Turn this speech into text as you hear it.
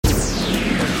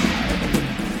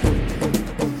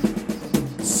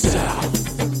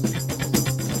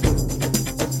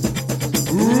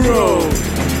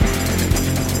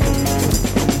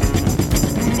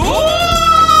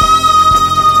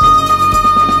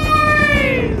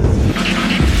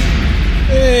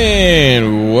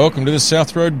welcome to the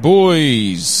South Road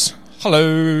Boys.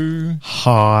 Hello.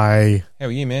 Hi. How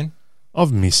are you, man?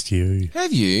 I've missed you.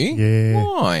 Have you? Yeah.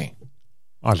 Why?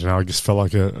 I don't know. I just felt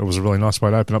like it was a really nice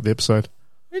way to open up the episode.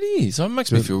 It is. It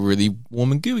makes me feel really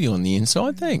warm and gooey on the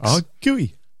inside. Thanks. Oh,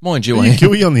 gooey. Mind you, Are you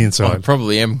gooey on the I inside?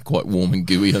 probably am quite warm and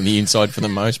gooey on the inside for the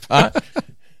most part.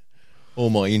 All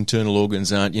my internal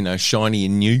organs aren't, shiny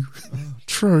and new.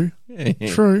 True.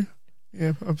 True.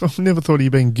 Yeah, I've never thought of you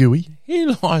being gooey.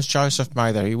 Here lies Joseph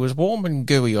Mather. He was warm and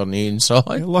gooey on the inside.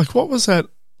 Yeah, like, what was that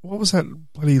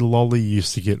bloody lolly you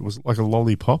used to get? Was it like a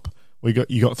lollipop where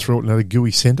you got through it and had a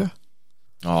gooey centre?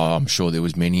 Oh, I'm sure there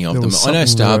was many of There them. was I know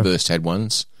something Starburst had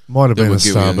ones. Might have that been a were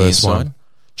gooey on the Starburst inside. one.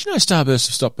 Do you know Starburst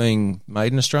have stopped being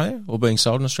made in Australia or being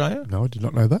sold in Australia? No, I did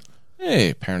not know that. Yeah,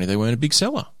 apparently they weren't a big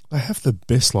seller. They have the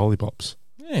best lollipops.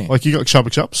 Yeah. Like, you got Chupa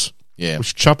Chups, Yeah.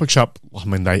 which Chupa Chup, I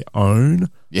mean, they own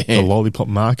the lollipop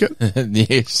market.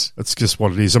 Yes. That's just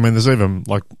what it is. I mean, there's even,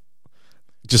 like,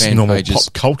 just Fan normal pages.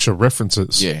 pop culture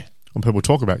references. Yeah. When people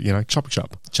talk about, Chupa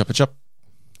Chup. Chupa Chup.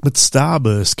 But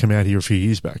Starburst came out here a few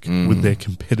years back with their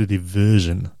competitive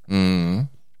version. Mm.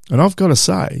 And I've got to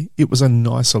say, it was a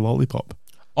nicer lollipop.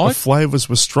 The flavours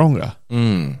were stronger.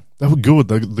 Mm. They were good.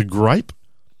 The grape,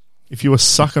 if you were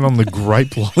sucking on the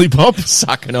grape lollipop,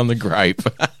 Sucking on the grape.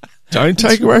 don't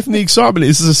take away from the excitement.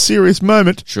 This is a serious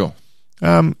moment. Sure.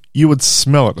 You would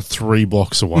smell it 3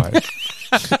 blocks away.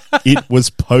 It was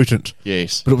potent.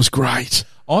 Yes. But it was great.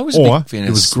 I was a big fan of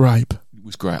it was grape. It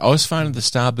was great. I was a fan of the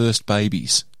Starburst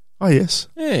babies. Oh, yes.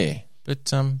 Yeah.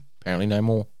 But apparently no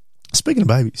more. Speaking of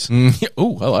babies,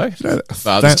 Oh, hello. know,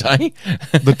 Father's Day.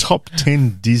 the top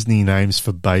 10 Disney names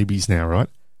for babies now, right?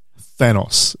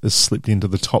 Thanos has slipped into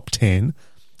the top 10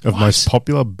 of most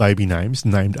popular baby names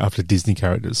named after Disney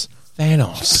characters.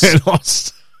 Thanos.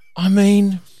 Thanos. I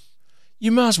mean,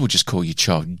 you might as well just call your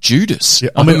child Judas. Yeah,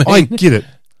 I mean, I get it.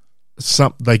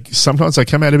 Sometimes they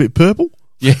come out a bit purple.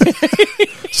 Yeah.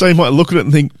 So you might look at it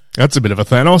and think, that's a bit of a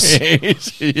Thanos. It's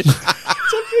a bit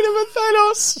of a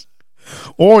Thanos.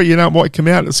 Or, it might come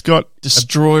out, it's got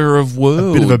Destroyer of a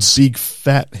worlds. bit of a big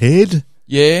fat head,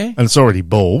 Yeah. and it's already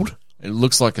bald, It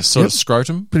looks like a sort of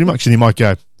scrotum. pretty much. And you might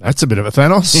go, that's a bit of a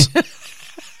Thanos.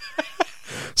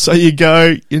 So you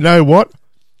go, you know what?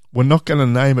 We're not going to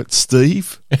name it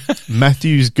Steve.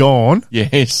 Matthew's gone.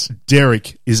 Yes.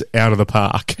 Derek is out of the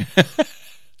park.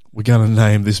 We're going to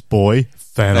name this boy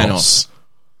Thanos.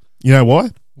 You know why?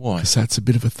 Why? Because that's a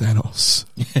bit of a Thanos.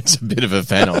 It's a bit of a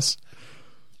Thanos.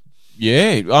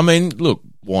 Yeah. I mean, look,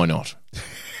 why not?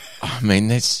 I mean,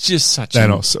 that's just such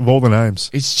Thanos, of all the names.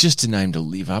 It's just a name to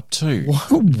live up to. Why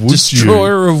would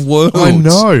Destroyer of worlds. I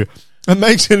know. It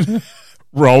makes it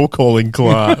roll calling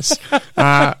class.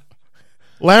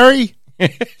 Larry?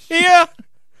 Yeah.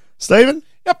 Stephen?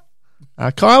 Yep.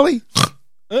 Kylie?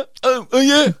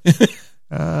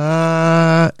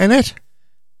 Yeah. Annette?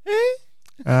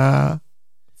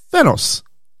 Thanos.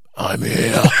 I'm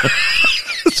here.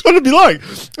 That's what it'd be like.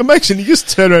 Imagine you just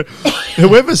turn around.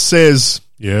 Whoever says,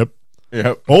 yep,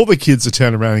 Yep. all the kids are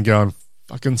turning around and going,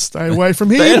 fucking stay away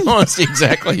from him. Thanos,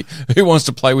 exactly. Who wants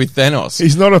to play with Thanos?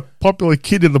 He's not a popular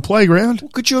kid in the playground.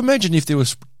 Could you imagine if there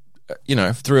was,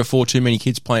 3 or 4 too many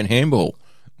kids playing handball?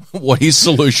 What his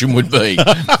solution would be?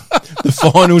 The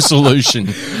final solution.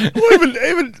 Well,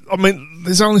 even, I mean,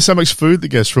 there's only so much food that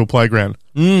goes through a playground.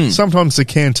 Sometimes the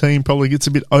canteen probably gets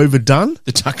a bit overdone.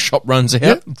 The tuck shop runs out.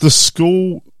 Yep. The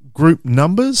school group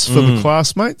numbers for the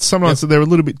classmates, sometimes they're a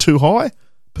little bit too high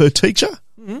per teacher.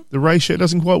 The ratio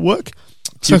doesn't quite work.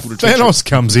 So Pupil to Thanos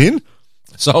comes in,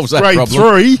 Solves that grade problem.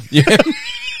 3, Yeah.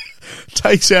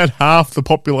 takes out half the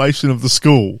population of the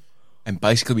school. And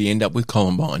basically we end up with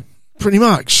Columbine. Pretty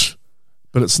much.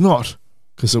 But it's not,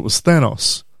 because it was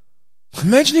Thanos.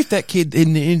 Imagine if that kid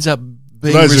ends up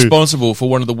being Those who- responsible for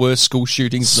one of the worst school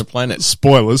shootings on the planet.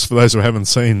 Spoilers for those who haven't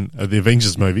seen the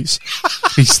Avengers movies.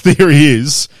 His theory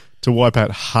is to wipe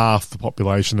out half the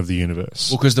population of the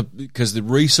universe. Well, because the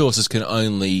resources can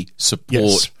only support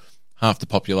Yes. half the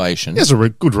population. There's a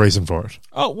good reason for it.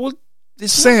 Oh, well,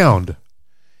 there's Sound.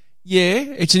 yeah,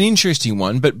 it's an interesting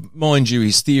one, but mind you,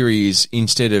 his theory is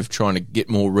instead of trying to get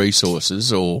more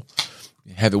resources or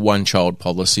have a one-child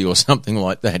policy or something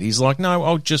like that, he's like, no,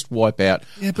 I'll just wipe out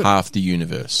Yeah, but half the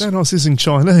universe. Thanos isn't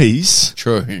Chinese,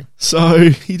 True. so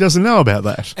he doesn't know about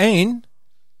that. And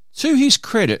to his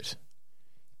credit,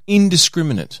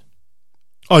 indiscriminate.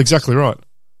 Oh, exactly right.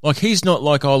 Like, he's not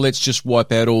like, oh, let's just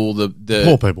wipe out all the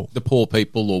Poor people. the poor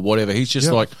people or whatever. He's just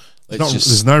Yep. like, let's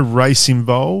There's no race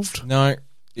involved. no,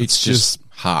 it's just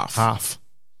half. Half.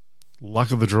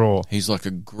 Luck of the draw. He's like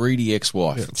a greedy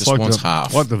ex-wife. Yeah, it's just like wants the,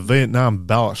 half. Like the Vietnam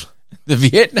ballot. The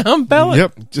Vietnam ballot?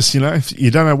 Yep. Just, if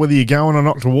you don't know whether you're going or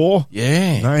not to war,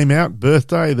 Yeah. name out,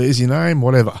 birthday, there's your name,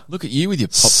 whatever. Look at you with your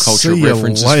pop culture See you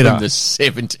references later.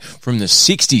 from the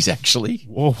 60s, actually.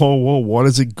 Whoa, whoa, whoa. What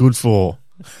is it good for?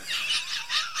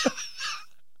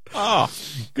 Oh,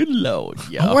 good Lord, I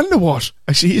yeah. wonder what.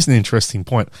 Actually, here's an interesting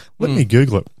point. Let me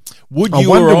Google it. Would I you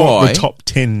wonder or what I... the top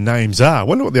 10 names are. I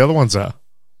wonder what the other ones are.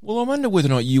 Well, I wonder whether or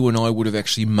not you and I would have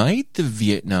actually made the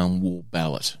Vietnam War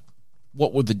ballot.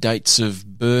 What were the dates of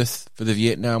birth for the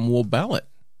Vietnam War ballot?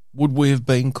 Would we have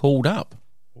been called up?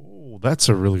 Oh, that's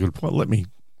a really good point. Let me.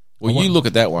 Well, you look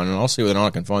at that one, and I'll see whether I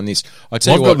can find this. I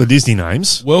tell I've you got what. the Disney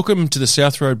names. Welcome to the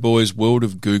South Road Boys world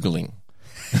of Googling.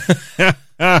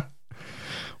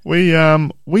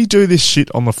 We do this shit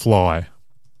on the fly.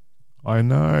 I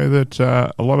know that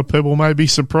a lot of people may be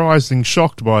surprised and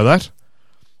shocked by that,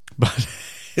 but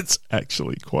it's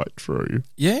actually quite true.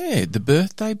 Yeah, the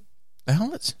birthday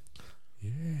ballot.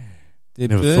 Yeah, their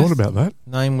Never thought about that.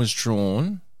 Name was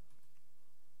drawn.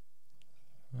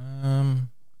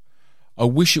 I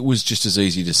wish it was just as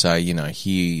easy to say,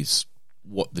 here's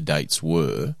what the dates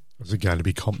were. Is it going to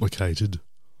be complicated?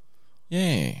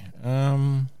 Yeah.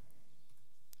 Don't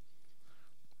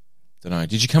know.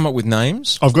 Did you come up with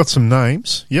names? I've got some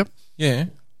names. Yep. Yeah.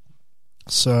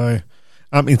 So,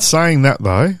 in saying that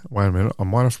though, wait a minute. I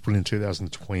might have to put in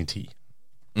 2020.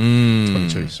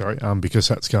 22, sorry. Because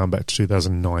that's going back to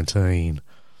 2019.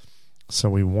 So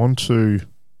we want to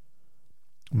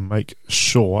make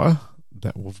sure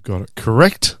that we've got it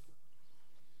correct.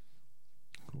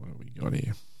 What have we got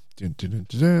here? Dun, dun, dun,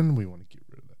 dun, dun. We want to get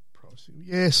rid of that price.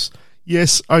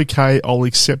 Yes, okay, I'll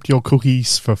accept your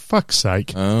cookies for fuck's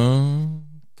sake.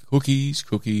 Cookies.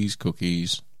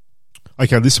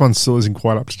 Okay, this one still isn't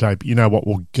quite up to date, but you know what?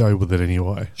 We'll go with it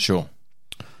anyway. Sure.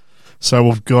 So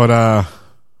we've got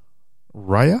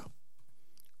Raya.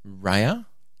 Raya?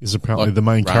 Is apparently Like the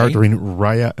main Ray? character in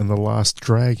Raya and the Last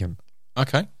Dragon.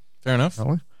 Okay, fair enough.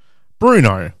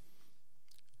 Bruno.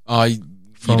 You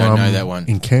From, don't know that one.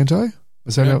 Encanto?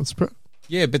 Is that Yeah. how it's put?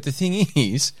 Yeah, but the thing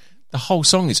is, the whole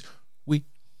song is, we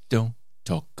don't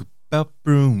talk about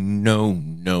Bruno,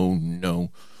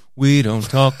 no. We don't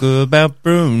talk about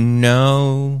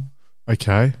Bruno.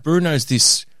 Okay. Bruno's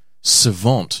this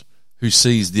savant who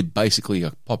sees basically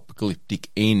apocalyptic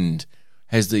end,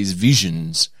 has these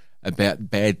visions about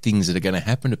bad things that are going to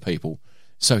happen to people.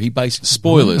 So he basically,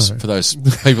 spoilers for those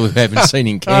people who haven't seen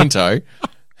Encanto,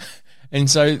 and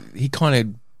so he kind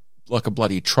of, like a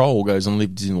bloody troll, goes and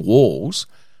lives in the walls,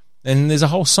 and there's a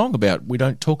whole song about we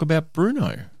don't talk about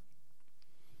Bruno.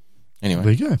 Anyway,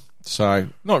 There you go. so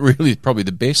not really probably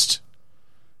the best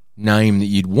name that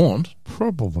you'd want,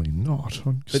 Probably not.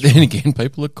 but then again,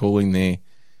 people are calling their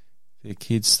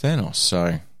kids Thanos,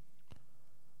 so...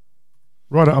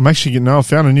 Right, I'm actually getting... No, I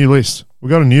found a new list. We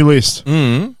got a new list.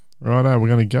 Mm. Righto, we're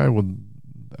going to go with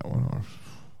that one.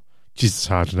 Jeez, it's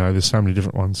hard to know. There's so many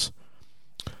different ones.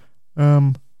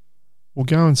 We'll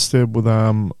go instead with...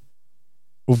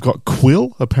 We've got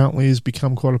Quill. Apparently has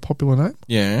become quite a popular name.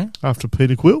 Yeah. After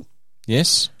Peter Quill.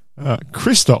 Yes.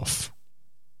 Christoph.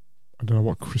 I don't know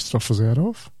what Christoph is out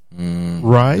of. Mm,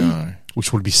 Ray, no.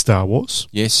 which would be Star Wars.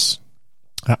 Yes.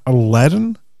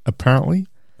 Aladdin, apparently.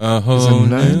 A There's whole a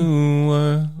name. new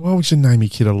world. Why would you name your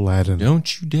kid Aladdin?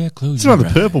 Don't you dare close It's your another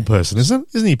eyes. purple person, isn't it?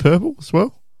 Isn't he purple as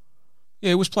well?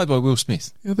 Yeah, it was played by Will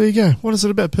Smith. Yeah, there you go. What is it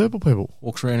about purple people?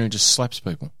 Walks around and just slaps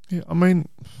people. Yeah, I mean,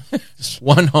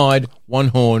 One hide, one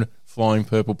horn, flying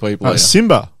purple people. Later.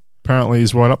 Simba apparently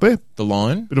is right up there. The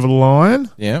lion. Bit of a lion.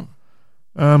 Yeah.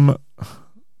 The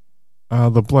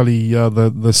bloody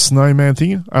the snowman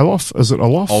thing. Olaf, is it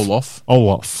Olaf? Olaf.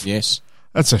 Olaf. Yes.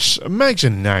 That's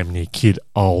imagine naming your kid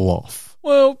Olaf.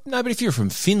 Well, no, but if you're from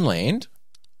Finland,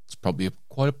 it's probably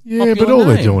quite a Yeah, popular but all name.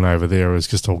 they're doing over there is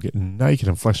just all getting naked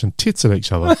and flashing tits at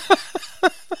each other.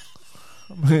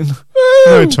 I mean,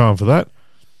 no time for that.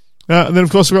 And then, of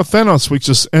course, we've got Thanos, which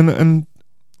is and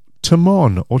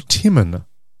Timon or Timon.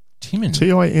 Timon.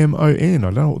 Timon. I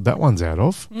don't know what that one's out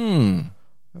of. Hmm.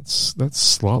 That's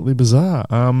slightly bizarre.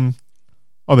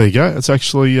 Oh, there you go. It's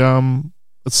actually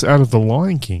it's out of The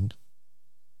Lion King.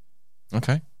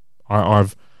 Okay.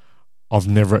 I've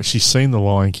never actually seen The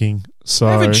Lion King. So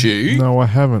Haven't you? No, I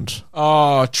haven't.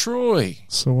 Oh, Troy.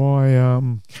 So I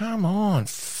Come on.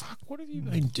 Fuck. What have you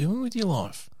been doing with your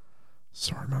life?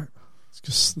 sorry, mate. It's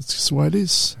just the way it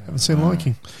is. Haven't seen Lion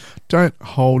King. Don't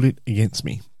hold it against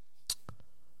me.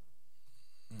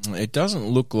 It doesn't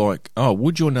look like... Oh,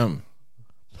 would your num?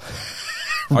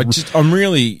 I'm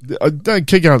really... Don't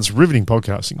keep going. It's riveting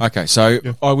podcasting. Okay, so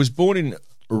I was born in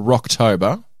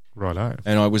Rocktober, Righto.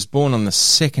 and I was born on the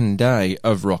second day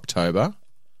of Rocktober.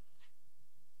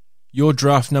 Your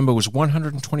draft number was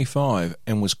 125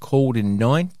 and was called in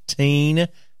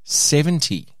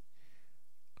 1970.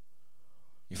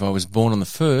 If I was born on the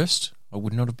 1st, I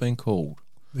would not have been called.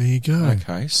 There you go.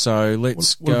 Okay, so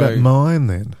let's What go. about mine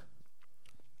then?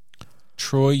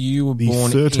 Troy, you were The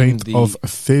born 13th in of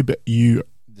February.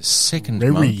 the second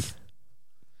month.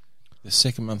 The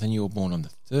second month, and you were born on the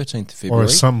 13th of Or February.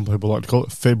 as some people like to call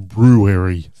it,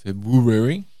 February.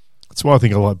 February. That's why I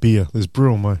think I like beer. There's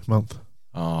brew on my month.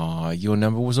 Your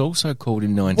number was also called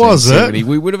in Was 1970. it?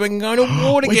 We would have been going to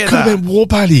war We together. could have been war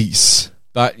buddies.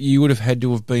 But you would have had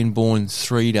to have been born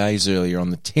 3 days earlier on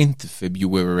the 10th of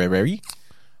February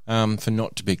for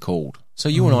not to be called. So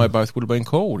you and I both would have been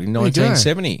called in There you go.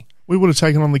 1970. We would have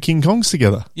taken on the King Kongs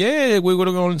together. Yeah, we would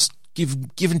have gone and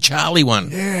given Charlie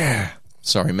one. Yeah.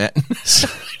 Sorry, Matt.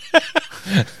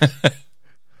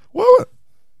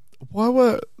 Why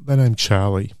were they named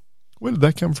Charlie? Where did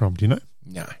that come from? Do you know?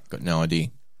 No, got no idea.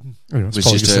 Anyway, It was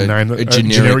probably just a name,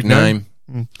 generic name.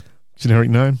 Generic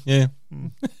name. Yeah,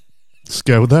 Let's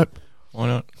go with that. why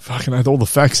not? Fucking had all the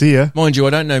facts here. Mind you, I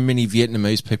don't know many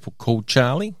Vietnamese people called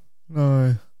Charlie.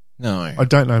 No. No. I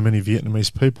don't know many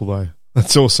Vietnamese people, though.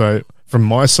 That's also, from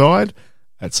my side,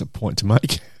 that's a point to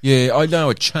make. Yeah, I know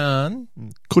a Chan.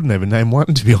 Couldn't even name one,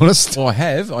 to be honest. Well, I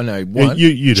have. I know Yeah, one.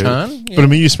 you do. Chan. Yeah. But I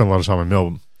mean, you spend a lot of time in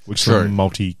Melbourne, which True. the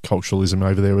multiculturalism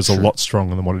over there is a True. lot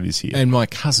stronger than what it is here. And my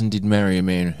cousin did marry a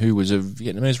man who was a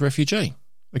Vietnamese refugee.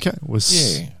 Okay. Yeah.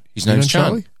 His Middle name's name Chan.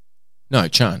 Charlie? No,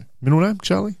 Chan. Middle name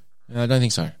Charlie? I don't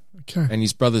think so. Okay. And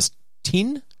his brother's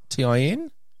Tin,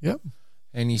 Tin. Yep.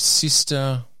 And his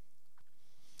sister,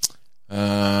 They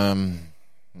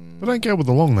don't go with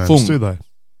the long names, Fung. do they?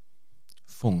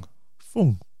 Fung.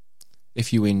 Fung.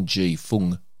 F-U-N-G,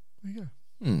 Fung. There you go.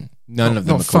 None Not- of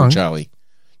them not are called Fung. Charlie.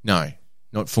 No,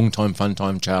 not Fung Time, Fun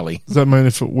Time, Charlie. Does that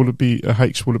mean would it be a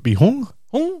H, would it be Hung?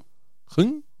 Hung?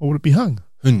 Hung? Or would it be Hung?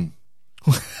 Hun.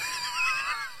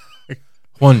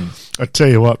 One. I tell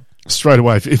you what, straight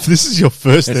away, if this is your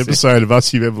first episode of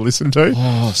us you've ever listened to,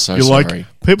 Oh, so you're sorry. like,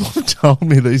 people have told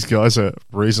me these guys are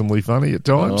reasonably funny at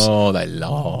times. Oh, they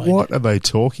lied. What are they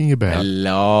talking They about?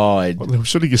 lied. Well, they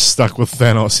should have just stuck with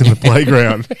Thanos in the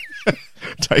playground,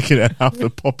 taking out half the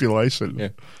population. Yeah.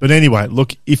 But anyway,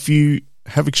 look, if you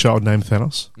have a child named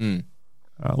Thanos,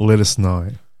 let us know.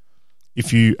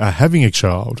 If you are having a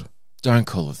child, Don't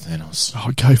call it Thanos.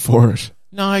 oh, go for it.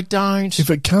 No, don't. If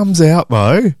it comes out,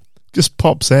 though, just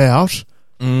pops out,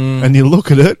 and you look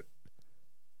at it,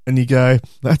 and you go,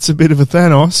 that's a bit of a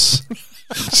Thanos,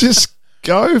 just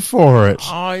go for it.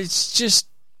 Oh, it's just...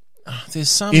 there's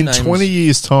some In names... 20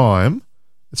 years' time,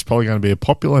 it's probably going to be a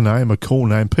popular name, a cool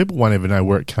name. People won't even know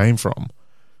where it came from.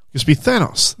 Just be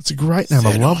Thanos. It's a great name.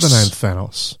 I love the name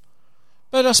Thanos.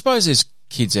 But I suppose there's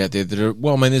kids out there that are...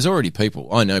 Well, I mean, there's already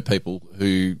people. I know people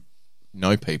who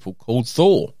know people called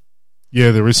Thor,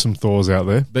 Yeah, there is some Thors out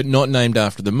there. but not named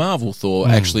after the Marvel Thor,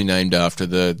 actually named after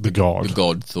the god. The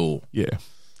god Thor. Yeah.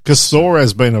 Because Thor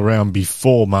has been around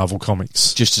before Marvel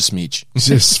Comics. Just a smidge.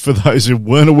 Just for those who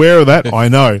weren't aware of that, I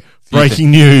know.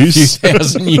 Breaking news.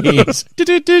 2,000 years.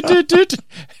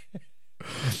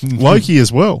 Loki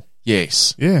as well.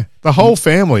 Yes. Yeah. The whole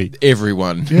family.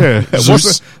 Everyone. Yeah. It Zeus.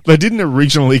 wasn't, they didn't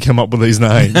originally come up with these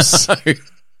names.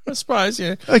 I suppose,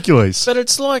 yeah. Hercules. But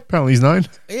it's like... Apparently he's known.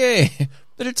 Yeah.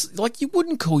 But it's like you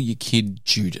wouldn't call your kid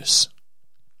Judas.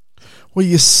 Well,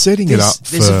 you're setting it up for...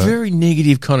 There's a very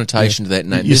negative connotation to that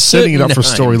name. You're There's setting it up certain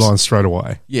for a names- storyline straight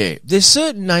away. Yeah. There's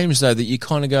certain names, though, that you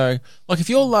kind of go... Like, if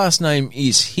your last name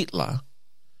is Hitler...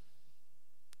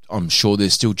 I'm sure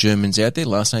there's still Germans out there,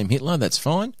 last name Hitler, that's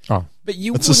fine. Oh, But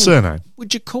you it's a wouldn't- surname.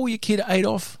 Would you call your kid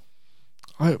Adolf?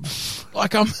 I,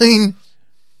 Like, I mean...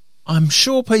 I'm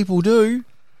sure people do.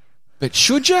 But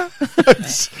should you?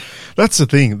 that's the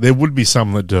thing. There would be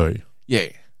some that do. Yeah.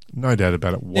 No doubt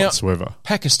about it whatsoever.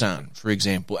 Pakistan, for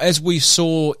example, as we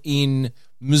saw in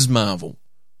Ms. Marvel,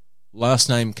 last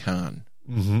name Khan.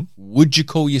 Mm-hmm. Would you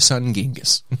call your son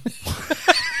Genghis?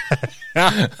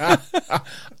 I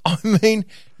mean,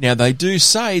 now they do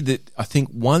say that I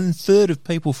think 1/3 of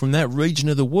people from that region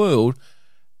of the world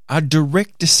are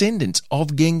direct descendants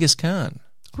of Genghis Khan.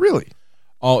 Really?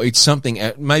 Oh, it's something,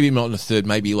 maybe not a third,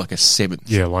 maybe like a seventh.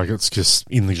 Yeah, like it's just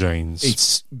in the genes.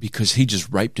 It's because he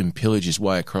just raped and pillaged his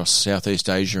way across Southeast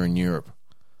Asia and Europe.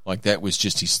 Like that was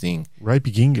just his thing.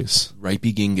 Rapey Genghis.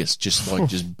 Rapey Genghis,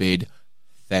 just bed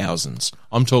thousands.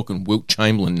 I'm talking Wilt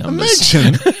Chamberlain numbers.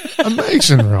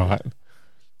 Imagine, right?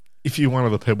 If you're one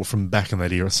of the people from back in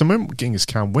that era. So when Genghis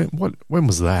Khan, when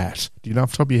was that? Do you know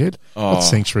off the top of your head? Oh. What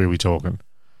century are we talking?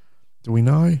 Do we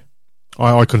know?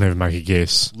 I couldn't even make a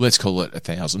guess. Let's call it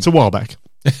 1,000. It's a while back.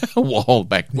 A while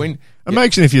back when.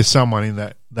 Imagine if you're someone in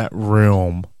that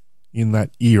realm in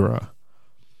that era,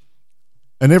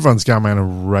 and everyone's going around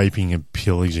and raping and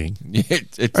pillaging, Yeah,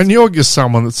 and you're just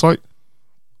someone that's like,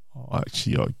 oh,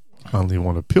 actually, I only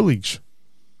want to pillage.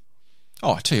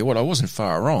 I tell you what, I wasn't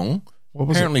far wrong. What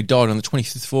was Apparently died on the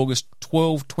 25th of August,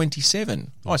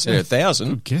 1227. I said 1,000.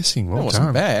 Good guessing. Well That wasn't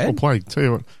done. bad. Well played. Tell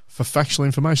you what, for factual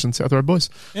information, South Road boys.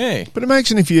 Yeah. But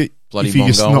imagine if you're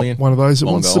just Mongolian. not one of those that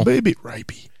wants to Mongol. be a bit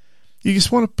rapey. You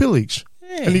just want to pillage.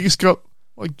 Yeah. And you just got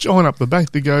like John up the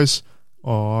back that goes,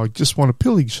 oh, I just want to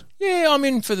pillage. Yeah, I'm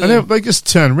in for the... And they just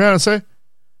turn around and say,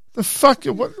 the fuck,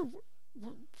 we're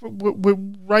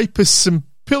rapists and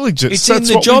pillagers. It's That's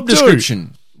in the what job we do.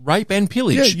 description. Rape and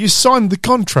pillage. Yeah, you signed the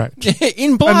contract.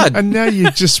 In blood. And now you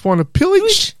just want to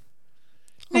pillage?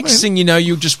 Next thing you know,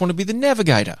 you just want to be the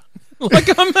navigator. Like,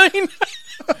 I mean...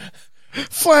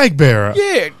 Flag bearer.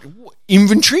 Yeah.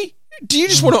 Inventory? Do you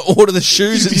just want to order the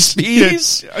shoes and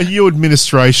spears? Yeah, are you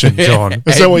administration, John?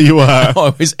 Is that what you are?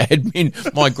 I was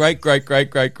admin. My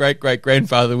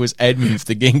great-great-great-great-great-great-grandfather was admin for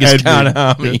the Genghis Khan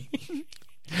army.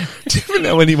 Do you ever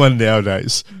know anyone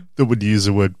nowadays that would use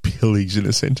the word pillage in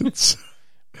a sentence?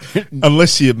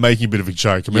 Unless you're making a bit of a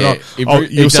joke. I mean, Yeah,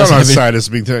 you'll does sometimes have say it as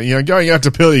a big thing, going out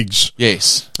to pillage.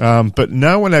 Yes. But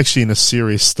no one actually in a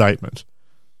serious statement,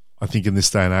 I think in this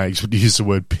day and age, would use the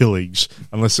word pillage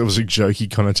unless there was a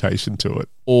jokey connotation to it.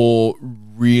 Or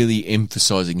really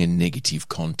emphasising a negative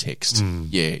context.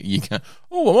 Yeah, you can.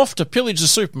 Oh, I'm off to pillage the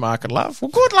supermarket, love.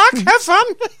 Well, good luck. Have fun.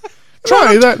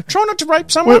 Try not to rape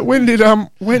someone. When did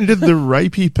the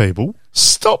rapey people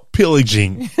stop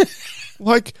pillaging?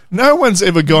 Like, no one's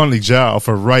ever gone to jail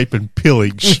for rape and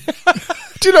pillage.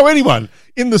 Do you know anyone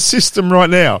in the system right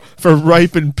now for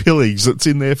rape and pillage that's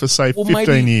in there for, say,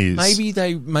 15 years?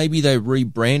 Maybe they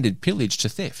rebranded pillage to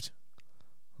theft.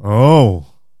 Oh.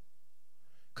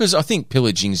 Because I think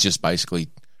pillaging is just basically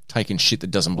taking shit that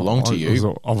doesn't belong to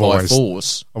you by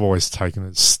force. I've always taken it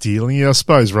as stealing. Yeah, I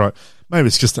suppose, right. Maybe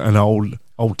it's just an old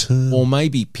term. Or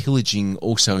maybe pillaging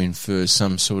also infers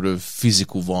some sort of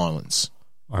physical violence.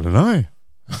 I don't know.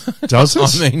 Does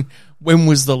it? I mean, when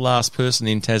was the last person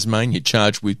in Tasmania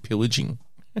charged with pillaging?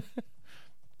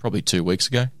 Probably 2 weeks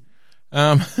ago.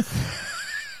 Oh,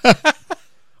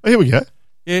 here we go.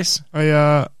 Yes.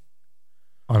 Oh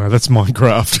no, that's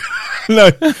Minecraft.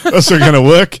 No, that's not going to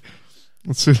work.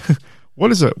 Let's see.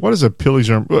 What is it? What is a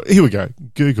pillager? Well, here we go.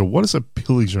 Google. What is a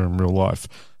pillager in real life?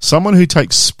 Someone who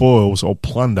takes spoils or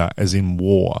plunder, as in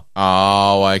war.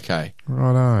 Oh, okay.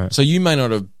 Righto. So you may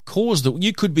not have caused it.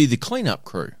 You could be the cleanup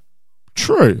crew.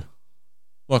 True.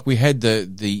 Like we had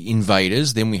the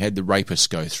invaders, then we had the rapists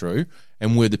go through,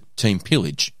 and we're the team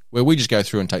pillage, where we just go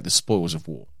through and take the spoils of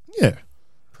war. Yeah.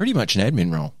 Pretty much an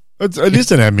admin role. It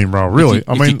is an admin role, really.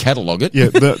 If you catalogue it. Yeah,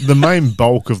 the main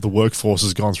bulk of the workforce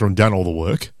has gone through and done all the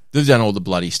work. They've done all the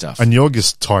bloody stuff. And you're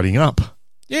just tidying up.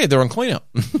 Yeah, they're on cleanup.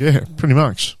 Yeah, pretty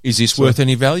much. Is this worth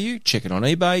any value? Check it on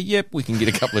eBay. Yep, we can get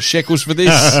a couple of shekels for this.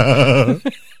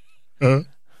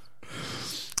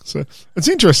 So it's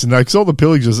interesting, though, because all the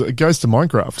pillages, it goes to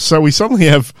Minecraft. So we suddenly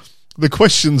have the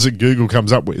questions that Google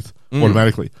comes up with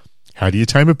automatically. How do you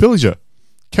tame a pillager?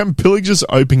 Can pillagers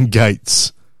open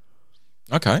gates?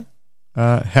 Okay.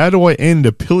 How do I end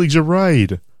a pillager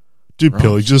raid? Do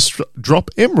pillagers drop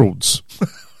emeralds?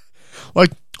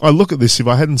 Like, I look at this, if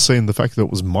I hadn't seen the fact that it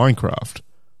was Minecraft,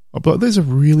 I'd be like, there's a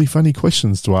really funny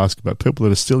questions to ask about people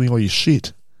that are stealing all your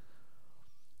shit.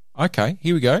 Okay,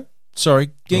 here we go.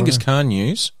 Sorry, Genghis Khan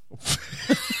news.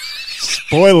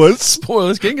 Spoilers.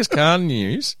 Spoilers, Genghis Khan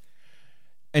news.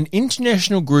 An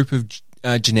international group of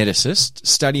geneticists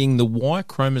studying the Y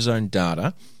chromosome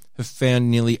data have found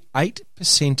nearly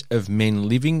 8% of men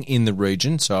living in the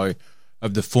region, so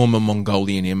of the former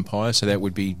Mongolian Empire, so that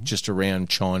would be just around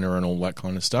China and all that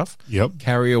kind of stuff,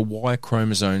 carry a Y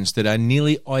chromosomes that are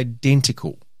nearly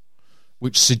identical,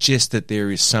 which suggests that there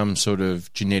is some sort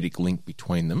of genetic link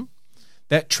between them.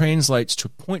 That translates to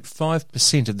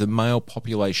 0.5% of the male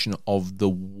population of the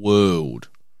world,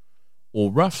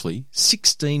 or roughly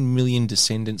 16 million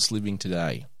descendants living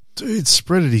today. Dude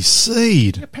spreaded his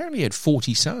seed. Apparently he had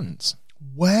 40 sons.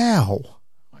 Wow.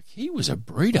 Like, he was a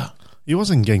breeder. He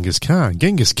wasn't Genghis Khan.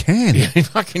 Genghis can. Yeah,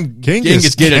 fucking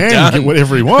Genghis get it done. Get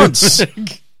whatever he wants.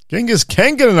 Genghis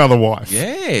can get another wife.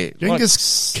 Yeah.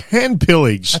 Genghis can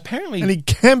pillage. Apparently. And he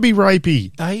can be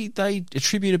rapey. They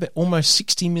attribute about almost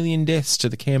 60 million deaths to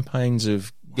the campaigns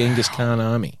of Genghis Khan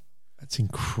army. That's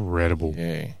incredible.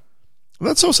 Yeah. And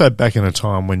that's also back in a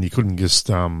time when you couldn't just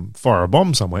fire a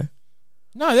bomb somewhere.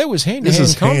 No, that was hand-to-hand This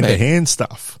is combat. hand-to-hand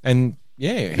stuff. And,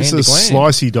 yeah, This is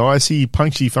slicey-dicey,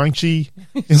 punchy-funchy,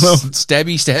 you know,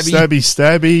 stabby.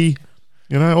 stabby-stabby.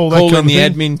 You know, all that Call kind in of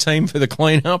the thing. admin team for the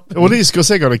clean-up. Well, it is, because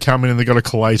they've got to come in and they've got to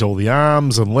collate all the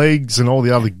arms and legs and all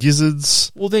the other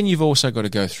gizzards. Well, then you've also got to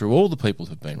go through all the people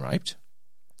who've been raped.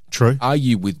 True. Are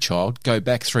you with child? Go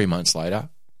back 3 months later.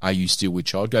 Are you still with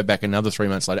child? Go back another 3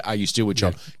 months later. Are you still with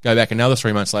child? Go back another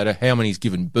 3 months later. How many's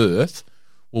given birth?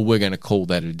 Well, we're going to call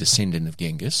that a descendant of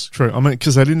Genghis. True. I mean,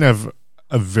 because they didn't have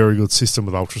a very good system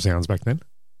with ultrasounds back then.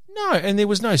 No, and there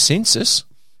was no census.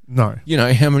 No. You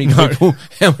know, how many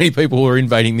people were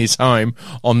invading this home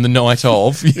on the night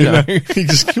of, you know? He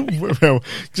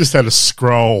just had a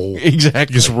scroll.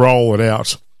 Exactly. Just roll it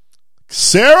out.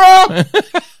 Sarah,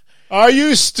 are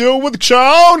you still with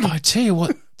child? I tell you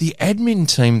what, the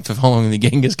admin team for following the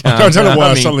Genghis Khan. I don't know why I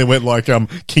army, suddenly went like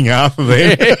King Arthur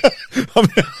there.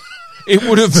 it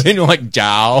would have been like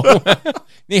Jao.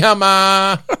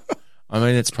 Nihama. I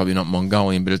mean, it's probably not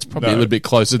Mongolian, but it's probably a little bit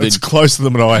closer than... It's closer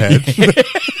than what I had.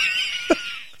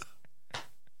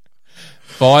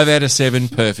 5 out of 7,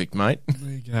 perfect, mate.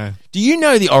 There you go. Do you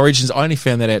know the origins? I only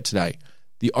found that out today.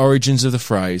 The origins of the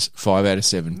phrase 5 out of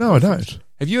 7. No, I don't.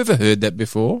 Have you ever heard that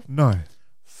before? No.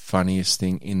 Funniest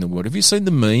thing in the world. Have you seen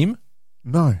the meme?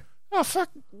 No. Oh, fuck.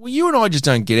 Well, you and I just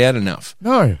don't get out enough.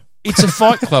 No. It's a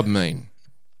Fight Club meme.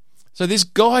 So this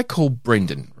guy called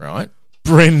Brendan, right?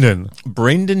 Brendan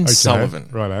Sullivan.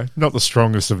 Righto. Not the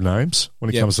strongest of names when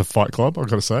it comes to Fight Club, I've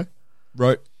got to say.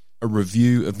 Wrote a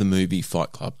review of the movie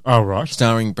Fight Club. Oh, right.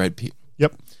 Starring Brad Pitt.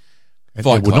 Yep. And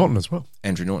Fight Edward Club. Norton as well.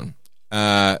 Andrew Norton.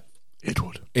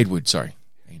 Edward, sorry.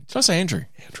 Did I say Andrew?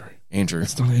 Andrew.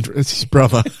 It's not Andrew. It's his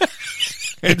brother.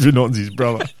 Andrew Norton's his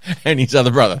brother. And his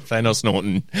other brother, Thanos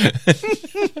Norton.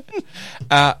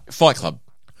 Fight Club.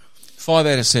 5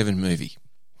 out of 7 movie.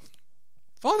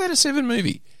 5 out of 7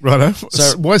 movie. Righto.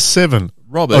 So- Why 7?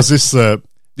 Robert. Oh, is this the...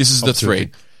 This is the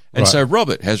thread. And Right. so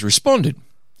Robert has responded.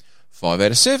 5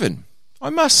 out of 7. I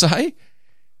must say,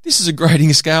 this is a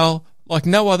grading scale like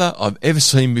no other I've ever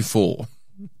seen before.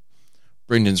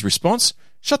 Brendan's response,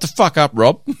 shut the fuck up,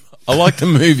 Rob. I like the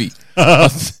movie. I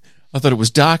thought it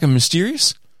was dark and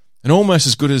mysterious and almost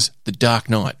as good as The Dark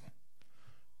Knight.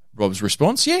 Rob's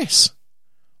response, yes.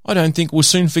 I don't think we'll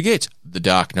soon forget The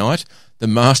Dark Knight, the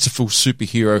masterful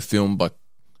superhero film by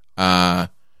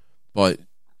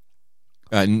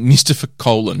Christopher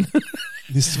Nolan,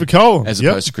 Christopher Cole. as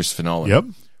opposed to Christopher Nolan. Yep.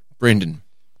 Brendan,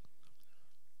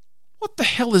 what the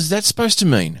hell is that supposed to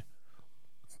mean?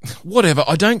 Whatever,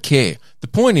 I don't care. The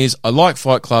point is, I like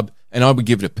Fight Club, and I would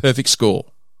give it a perfect score.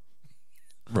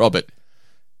 Robert,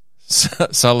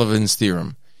 Sullivan's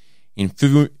theorem.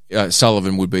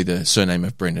 Sullivan would be the surname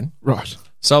of Brendan. Right.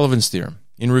 Sullivan's theorem.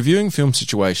 In reviewing film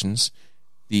situations,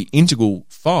 the integral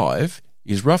 5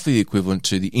 is roughly the equivalent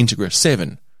to the integer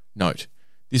 7. Note,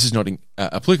 this is not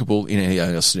applicable in any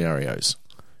other scenarios.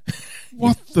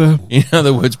 What the... In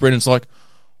other words, Brendan's like,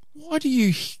 why do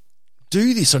you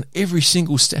do this on every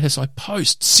single status I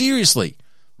post? Seriously.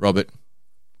 Robert,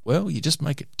 well, you just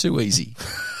make it too easy.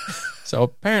 So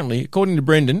apparently, according to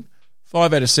Brendan,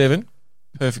 5 out of 7,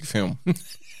 perfect film.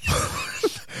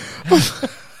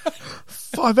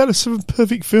 5 out of 7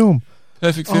 perfect film.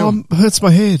 Perfect film. Hurts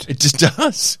my head. It just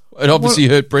does. It obviously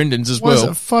hurt Brendan's as Why is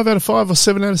well. it 5 out of 5 or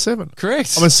 7 out of 7?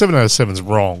 Correct. I mean, 7 out of 7 is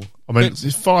wrong. I mean,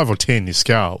 it's 5 or 10, your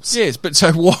scales. Yes, but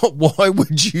so why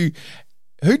would you...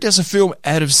 Who does a film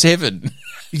out of 7?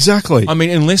 Exactly. I mean,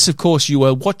 unless, of course, you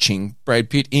are watching Brad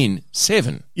Pitt in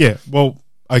 7. Yeah, well,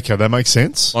 okay, that makes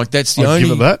sense. Like, that's the I'll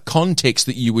give only it that. context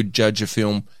that you would judge a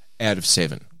film out of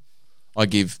 7. I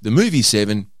give the movie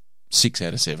 7, 6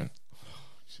 out of 7.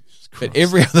 But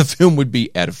every other film would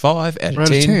be out of 5, out of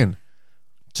 10.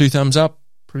 2 thumbs up,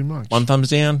 Pretty much. 1 thumbs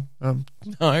down.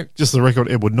 No, Just the record,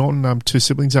 Edward Norton, 2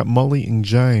 siblings, Molly and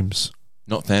James.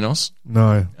 not Thanos.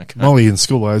 No. Okay. Molly in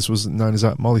school days was known as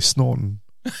Molly Snorton.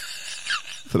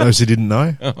 For those who didn't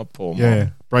know. Oh, poor Yeah.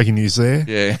 mom. Breaking news there.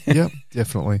 Yeah. Yep,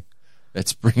 definitely.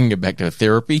 That's bringing it back to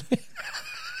therapy.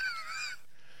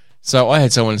 So I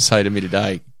had someone say to me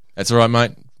today, that's all right,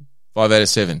 mate. 5 out of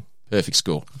 7. Perfect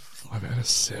score. 5 out of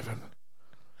 7.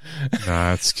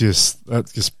 No, that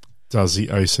just does the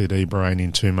OCD brain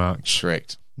in too much.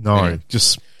 Correct. No, Anyway.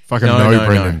 just fucking No,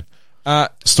 Brendan. no.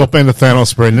 Stop being a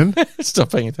Thanos, Brendan.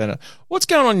 Stop being a Thanos. What's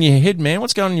going on in your head, man?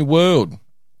 What's going on in your world?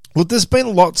 Well, there's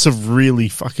been lots of really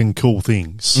fucking cool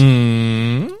things.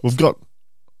 Mm. I've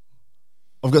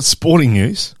got sporting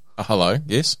news, Hello.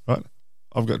 Yes. right?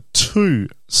 I've got 2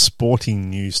 sporting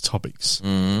news topics.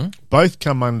 Mm. Both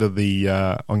come under the,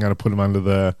 I'm going to put them under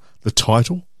the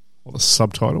title or the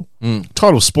subtitle.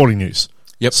 Title, sporting news.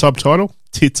 Yep. Subtitle,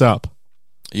 tits up.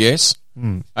 Yes.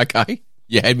 Okay.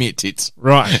 You had me at tits.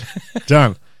 Right.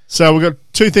 Done. So we've got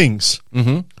 2 things.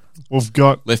 Mm-hmm. We've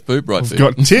got Left boob, right we've foot.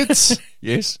 got tits.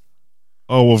 Yes.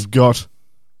 I've got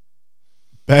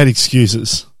bad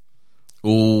excuses.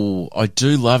 Oh, I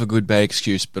do love a good bad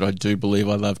excuse, but I do believe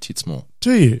I love tits more.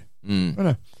 Do you? Mm. I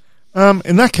know.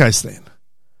 In that case, then,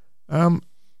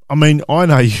 I mean, I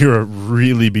know you're a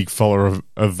really big follower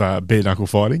of bare knuckle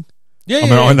fighting. Yeah, I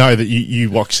mean, I know that you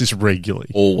watch this regularly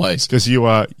always. because you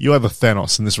are the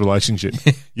Thanos in this relationship.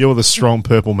 You are the strong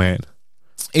purple man.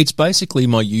 It's basically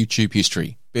my YouTube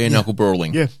history, bare knuckle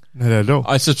brawling. Yeah, no doubt at all.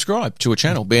 I subscribe to a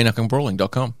channel,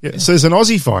 bareknucklebrawling.com. Yeah. So there's an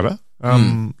Aussie fighter,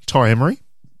 Ty Emery.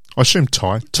 I assume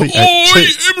Ty. Emery!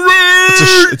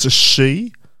 It's a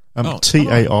she. Oh,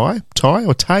 T-A-I. Ty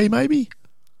or Tay maybe.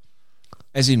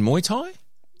 As in Muay Thai?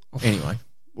 Anyway.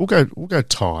 We'll go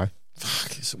Ty.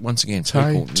 Fuck, once again,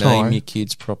 Tay, people, Ty. name your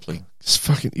kids properly. It's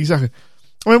fucking exactly.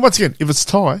 I mean, once again, if it's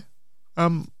Ty,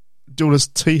 do it as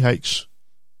T-H.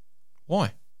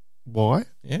 Why? Why?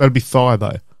 Yeah. That'd be thigh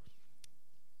though.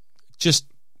 Just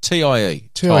T-I-E.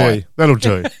 T-I-E. That'll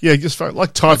do. Yeah, just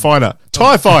like TIE Fighter.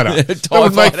 TIE Fighter. That TIE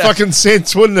would make Fighter. fucking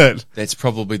sense, wouldn't it? That's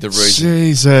probably the reason.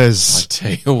 Jesus. I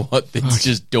tell you what, it's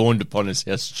just dawned upon us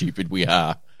how stupid we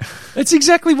are. That's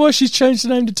exactly why she's changed the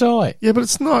name to Ty. Yeah, but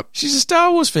it's not. She's a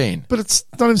Star Wars fan. But it's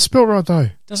not even spelled right though.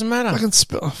 Doesn't matter. I can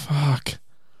spell. Oh, fuck.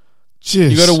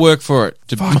 Jeez. You got to work for it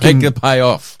to Fucking- make it pay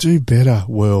off. do better,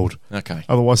 world. Okay.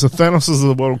 Otherwise, the Thanoses of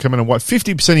the world will come in and wipe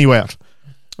 50% of you out.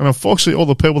 And unfortunately, all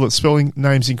the people that spelling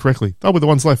names incorrectly, they'll be the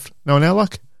ones left. No one our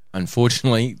luck.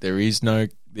 Unfortunately, there's no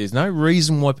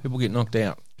reason why people get knocked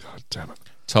out. God damn it.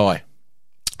 Ty.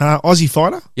 Aussie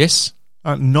fighter Yes.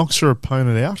 knocks her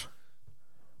opponent out,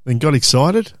 then got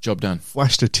excited, Job done.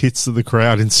 flashed her tits to the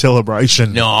crowd in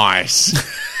celebration. Nice.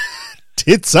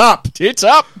 Tits up. Tits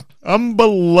up.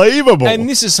 Unbelievable. And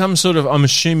this is some sort of, I'm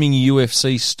assuming,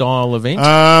 UFC style event.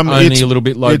 Only Only a little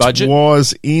bit low budget. It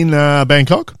was in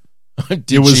Bangkok.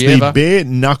 Did It was she the ever? Bare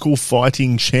Knuckle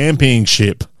Fighting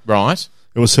Championship. Right.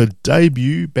 It was her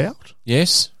debut bout,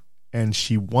 Yes. and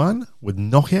she won with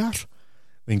knockout.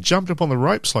 Then jumped up on the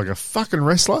ropes like a fucking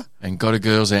wrestler. And got her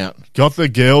girls out. Got the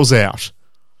girls out.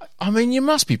 I mean, you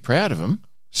must be proud of them.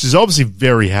 She's obviously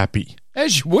very happy.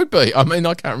 As you would be. I mean,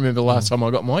 I can't remember the last time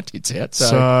I got my tits out.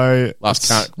 So, So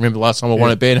can't remember the last time I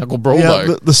won a bare knuckle brawl, yeah,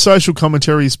 though. the social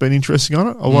commentary has been interesting on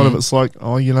it. A lot of it's like,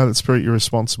 oh, that's very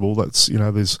irresponsible. That's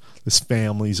there's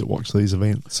families that watch these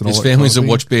events. And There's all that families kind that of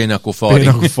watch bare knuckle thing. Bare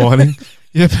fighting. knuckle fighting.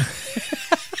 Yep.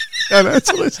 Yeah,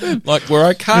 that's what they said. Like, we're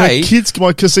okay. Kids,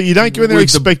 because you don't go in there With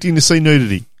the- expecting to see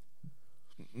nudity.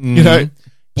 Mm,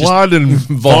 Blood and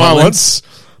violence. violence,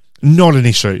 not an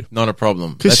issue. not a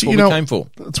problem. 'Cause, That's what we came for.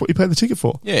 That's what you paid the ticket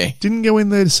for. Yeah. Didn't go in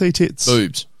there to see tits.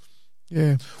 Boobs.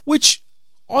 Yeah. Which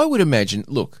I would imagine,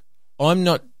 look, I'm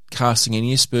not casting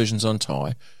any aspersions on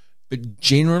Ty, but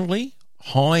generally,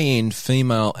 high-end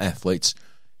female athletes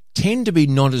tend to be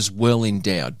not as well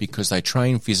endowed because they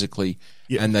train physically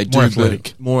and they do more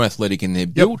athletic. more athletic in their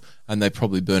build, and they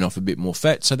probably burn off a bit more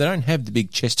fat, so they don't have the big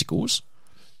chesticles.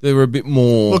 They're a bit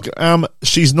more. Look,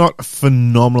 she's not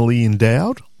phenomenally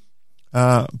endowed,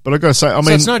 but I got to say, I so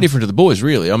mean, it's no different to the boys,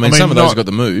 really. I mean, some of those have got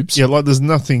the moves. yeah, like there's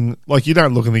nothing like you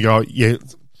don't look and they go, yeah,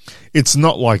 it's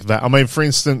not like that. I mean, for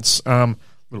instance,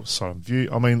 little side view.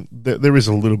 I mean, there is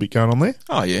a little bit going on there,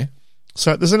 Oh yeah,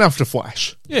 so there's enough to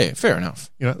flash. yeah, fair enough.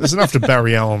 There's enough to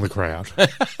Barry Allen the crowd.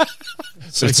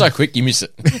 So it's so quick you miss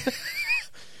it.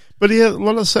 But yeah, a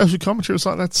lot of social commentary was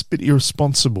like that's a bit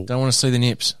irresponsible. Don't want to see the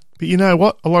nips. But you know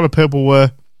what? A lot of people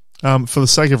were, for the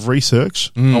sake of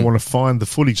research, I want to find the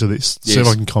footage of this, see if Yes.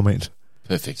 I can comment.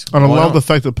 Perfect. And I Why love not? the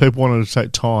fact that people wanted to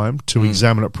take time to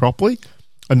examine it properly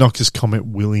and not just comment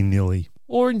willy-nilly.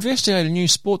 Or investigate a new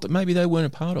sport that maybe they weren't a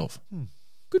part of.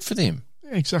 Good for them.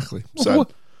 Yeah, exactly. Well, So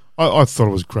what- I thought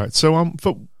it was great. So,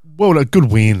 well, a good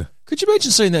win. Could you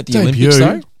imagine seeing that at the Debut. Olympics,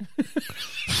 though?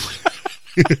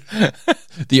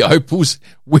 The Opals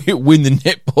win the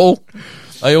netball.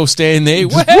 They all stand there.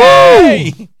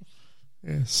 Way!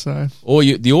 Yeah, so Or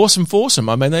the Awesome Foursome.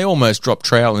 I mean, they almost dropped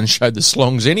trowel and showed the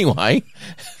slongs anyway.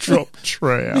 drop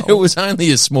trowel. It was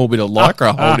only a small bit of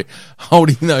lycra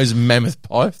holding those mammoth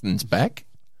pythons back.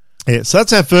 Yeah, so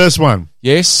that's our first one.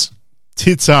 Yes.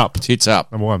 Tits up. Tits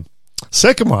up. Number one.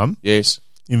 Second one Yes.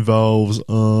 involves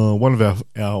one of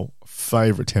our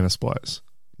favourite tennis players,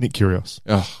 Nick Kyrgios.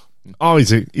 Oh,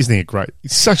 Isn't he great?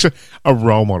 He's such a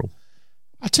role model.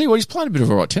 I tell you what, he's playing a bit of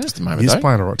all right tennis at the moment, He's though.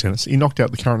 playing all right tennis. He knocked out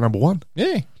the current number one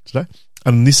Yeah. today.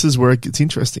 And this is where it gets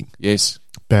interesting. Yes.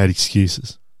 Bad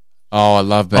excuses. Oh, I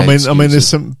love bad I mean, excuses. there's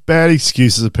some bad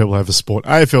excuses that people have for sport.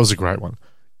 AFL's a great one.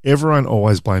 Everyone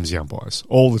always blames the umpires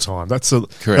all the time. That's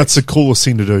the coolest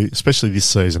thing to do, especially this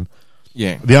season.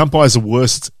 Yeah. The umpires are the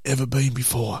worst it's ever been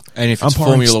before. And if it's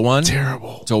Umpiring's Formula One,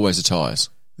 terrible. it's always the tyres.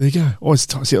 There you go. Always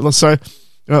ties. Yeah, so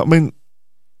I mean,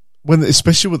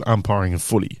 especially with umpiring and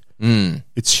footy,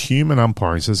 it's human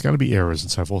umpiring, so there's going to be errors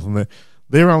and so forth, and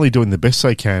they're only doing the best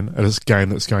they can at a game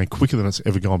that's going quicker than it's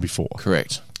ever gone before.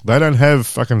 Correct. They don't have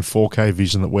fucking 4K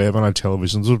vision that we have on our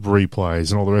televisions with replays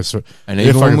and all the rest of it. And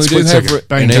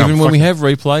even when we have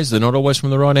replays, they're not always from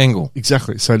the right angle.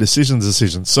 Exactly. So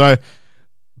decisions. So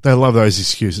they love those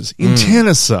excuses. In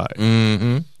tennis, though,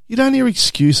 you don't hear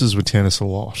excuses with tennis a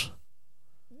lot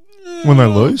when they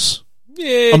lose.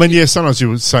 Yeah. I mean, sometimes you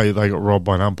would say they got robbed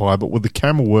by an umpire, but with the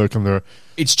camera work and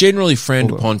it's generally frowned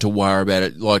upon to worry about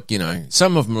it. Like,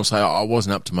 some of them will say, I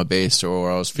wasn't up to my best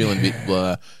or I was feeling a bit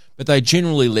blah. But they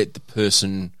generally let the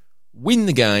person win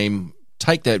the game,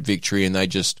 take that victory, and they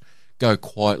just go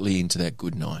quietly into that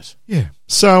good night. Yeah.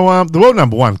 So the world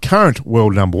number one, current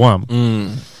world number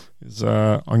one, is,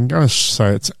 I'm going to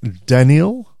say it's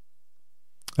Daniil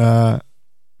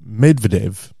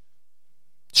Medvedev.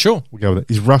 Sure. We'll go with it.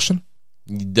 He's Russian.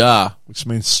 Duh. Which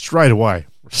means straight away,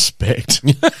 respect.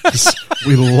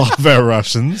 We love our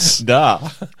Russians. Duh.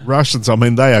 Russians, I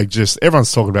mean, they are just,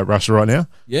 everyone's talking about Russia right now.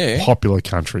 Yeah. Popular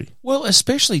country. Well,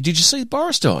 especially, did you see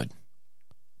Boris died?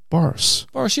 Boris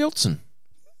Yeltsin.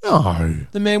 No.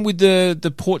 The man with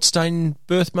the port stain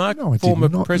birthmark, No, I former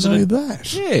did not president. know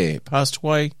that. Yeah, passed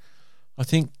away, I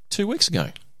think, 2 weeks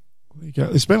ago. There you go.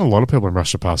 There's been a lot of people in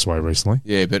Russia pass away recently.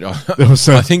 Yeah, but There was,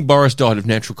 I think Boris died of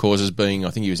natural causes being,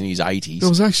 I think he was in his 80s. There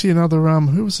was actually another,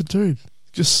 who was the dude?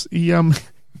 Just, he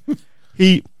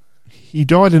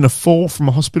died in a fall from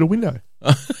a hospital window.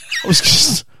 It was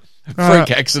just... Freak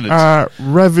accident.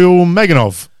 Ravil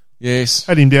Maganov. Yes.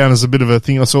 Had him down as a bit of a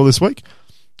thing I saw this week.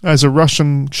 As a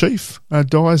Russian chief,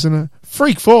 dies in a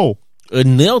freak fall.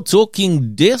 And now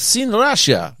talking deaths in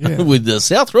Russia with the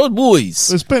South Road Boys.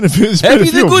 There's been a few. Happy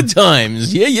the good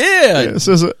times. Yeah.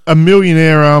 So a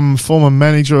millionaire former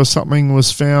manager or something was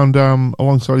found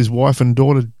alongside his wife and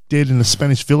daughter dead in a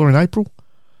Spanish villa in April.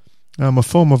 A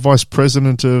former vice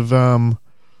president of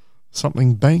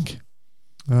something bank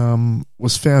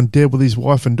was found dead with his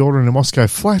wife and daughter in a Moscow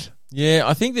flat. Yeah,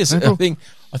 I think there's. I think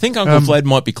Uncle Vlad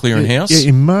might be clearing house. Yeah,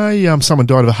 in May, someone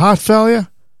died of a heart failure.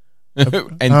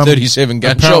 And 37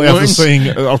 gunshot wounds. After wounds.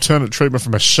 seeing alternate treatment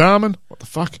from a shaman. What the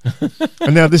fuck?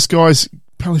 And now this guy's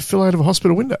apparently fell out of a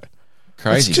hospital window.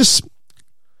 Crazy. It's just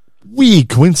weird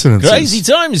coincidences. Crazy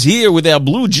times here with our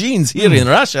blue jeans here in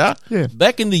Russia. Yeah.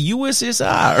 Back in the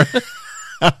USSR.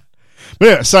 But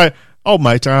yeah, so, old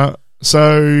mate,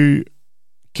 so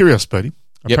Kyrgios beat him.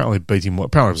 Yep. Apparently beat him well.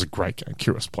 Apparently it was a great game.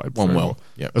 Kyrgios played Won very well.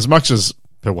 Yep. As much as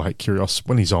people hate Kyrgios,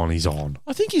 when he's on, he's on.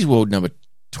 I think he's world number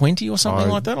 20 or something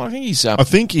like that. I think he's up. I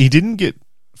think he didn't get,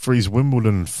 for his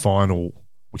Wimbledon final,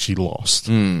 which he lost,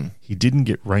 he didn't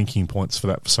get ranking points for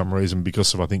that for some reason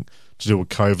because of, I think, to do with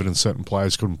COVID and certain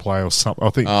players couldn't play or something. I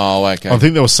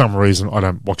think there was some reason. I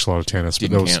don't watch a lot of tennis.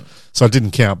 Didn't count. So it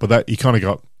didn't count, but that he kind of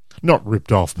got, not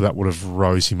ripped off, but that would have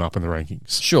rose him up in the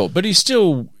rankings. Sure, but he's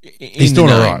still He's the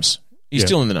doing all names. right. He's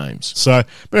still in the names. So,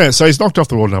 but yeah, so he's knocked off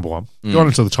the world number one. Gone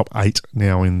into the top 8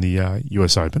 now in the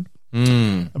US Open.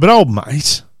 But old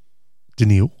mate,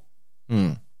 Daniil,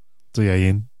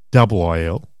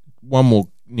 D-A-N-I-I-L. One more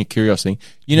Nick Kyrgios thing.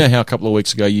 You know how a couple of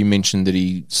weeks ago you mentioned that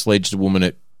he sledged a woman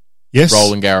at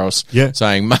Roland Garros,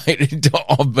 saying, "Mate,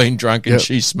 I've been drunk and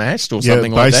she smashed," or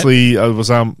something like that. Basically, it was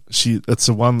it's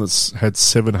the one that's had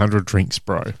 700 drinks,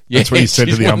 bro. That's what he said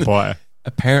to the umpire.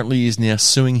 Apparently, is now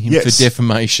suing him for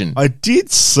defamation. I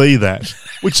did see that,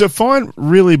 which I find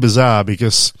really bizarre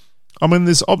because, I mean,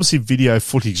 there's obviously video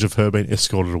footage of her being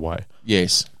escorted away.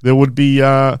 Yes, there would be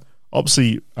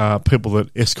obviously people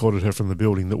that escorted her from the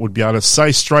building that would be able to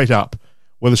say straight up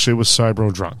whether she was sober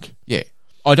or drunk. Yeah.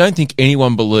 I don't think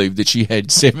anyone believed that she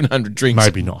had 700 drinks.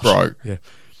 Maybe not. Bro. Yeah.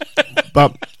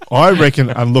 But I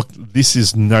reckon, and look, this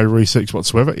is no research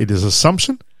whatsoever. It is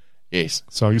assumption. Yes.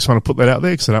 So I just want to put that out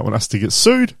there because I don't want us to get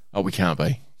sued. Oh, we can't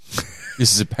be.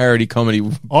 This is a parody comedy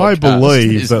podcast, I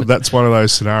believe that that's one of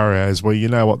those scenarios where, you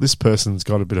know what, this person's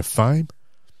got a bit of fame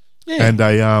and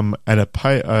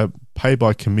a pay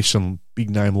by commission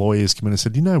big name lawyers come in and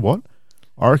said, you know what,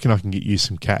 I reckon I can get you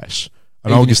some cash.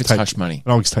 And Even I'll if just it's take hush money.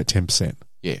 And I'll just take 10%.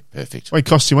 Yeah, perfect. It won't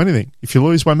cost you anything. If you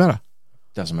lose, it won't matter.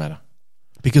 Doesn't matter.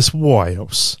 Because why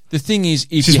else? The thing is,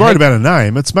 if she's worried about her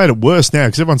name, it's made it worse now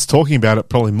because everyone's talking about it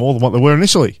probably more than what they were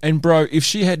initially. And bro, if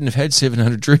she hadn't have had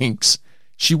 700 drinks,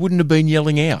 she wouldn't have been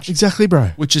yelling out. Exactly, bro.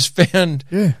 Which is found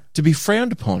to be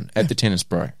frowned upon at the tennis,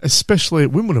 bro. Especially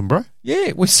at Wimbledon, bro.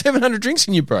 Yeah, with 700 drinks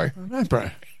in you, bro. I know,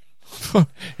 bro.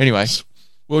 Anyway,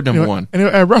 world number one.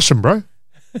 Anyway, Russian, bro.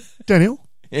 Daniil.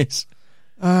 Yes.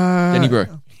 Danny, bro.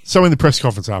 So in the press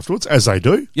conference afterwards, as they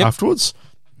do afterwards,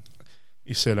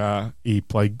 he said he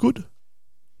played good.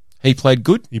 He played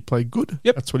good? He played good.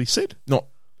 Yep. That's what he said. Not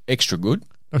extra good.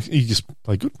 You just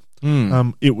play good.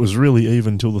 Mm. It was really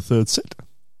even till the third set.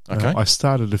 Okay. I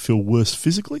started to feel worse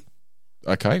physically.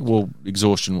 Okay, well,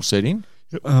 exhaustion will set in.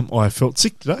 I felt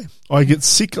sick today. I get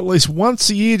sick at least once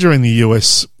a year during the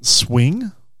US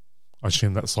swing. I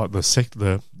assume that's like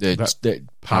that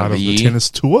part of the tennis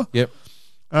tour. Yep.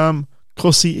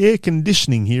 Because the air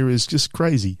conditioning here is just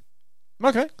crazy.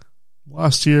 Okay.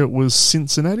 Last year it was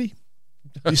Cincinnati.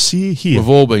 This year here. We've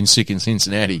all been sick in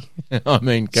Cincinnati. I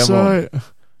mean, come on.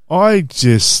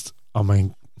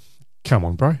 Come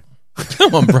on, bro.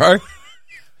 Come on, bro.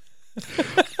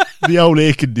 The old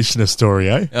air conditioner story,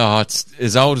 eh? Oh, it's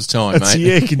as old as time, It's mate.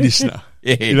 the air conditioner.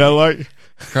 Yeah. You know, like,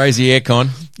 Crazy aircon.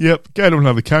 yep, go to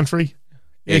another country.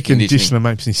 Air conditioner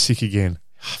makes me sick again.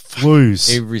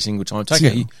 Flus. Every single time.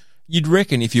 You'd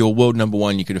reckon if you're world number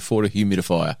one, you could afford a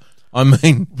humidifier. I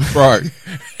mean, bro.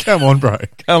 Come on, bro.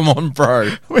 Come on,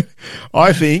 bro. With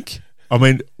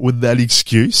that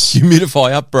excuse,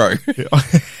 Humidify up, bro.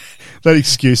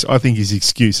 I think his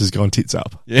excuse has gone tits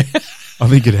up. Yeah. I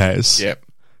think it has. Yep.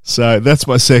 So that's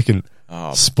my second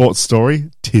Oh, sports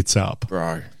story, tits up.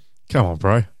 bro. Come on,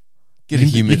 bro. Get a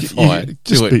humidifier.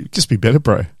 Do it. Just be better,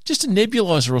 bro. Just a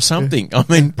nebulizer or something. Yeah.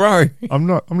 I mean, bro. I'm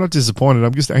not disappointed.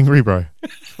 I'm just angry, bro.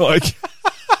 Like,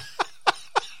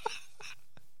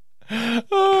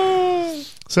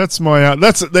 so that's my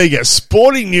there you go.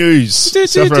 Sporting news.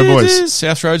 South Road boys.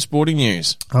 South Road sporting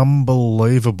news.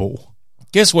 Unbelievable.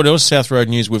 Guess what else South Road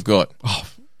news we've got?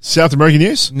 South American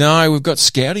news? No, we've got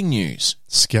scouting news.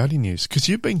 Scouting news. Because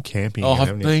you've been camping. Oh, again, I've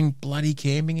haven't you? been bloody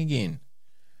camping again.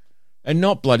 And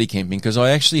not bloody camping, because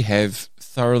I actually have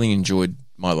thoroughly enjoyed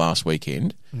my last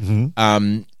weekend.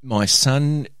 Mm-hmm. My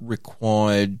son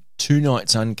required 2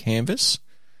 nights uncanvas.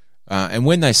 And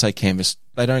when they say canvas,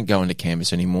 they don't go into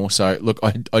canvas anymore. So, look,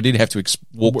 I did have to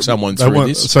walk someone through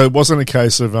this. So it wasn't a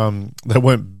case of they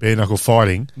weren't bare-knuckle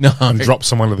fighting and drop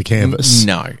someone to the canvas.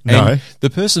 No. No. And the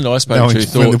person I spoke to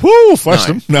thought... Woo, flashed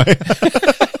them. No.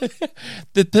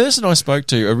 The person I spoke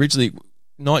to originally,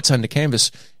 nights under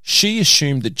canvas, she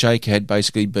assumed that Jake had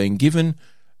basically been given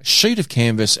a sheet of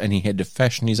canvas and he had to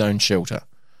fashion his own shelter.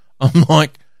 I'm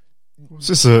like... Was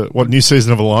this new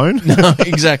season of Alone? No,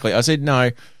 exactly. I said,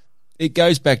 no. It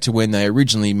goes back to when they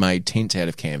originally made tents out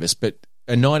of canvas, but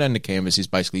a night under canvas is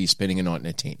basically you spending a night in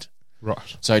a tent.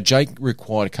 Right. So Jake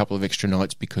required a couple of extra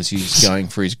nights because he's going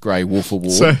for his grey wolf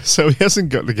award. So he hasn't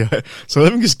got to go. So they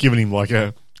haven't just given him like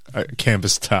a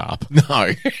canvas tarp.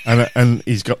 No. And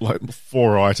he's got like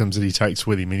 4 items that he takes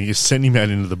with him, and you just send him out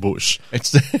into the bush.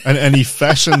 It's and he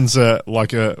fashions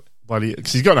because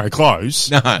he's got no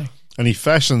clothes. No. And he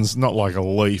fashions not like a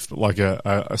leaf, but like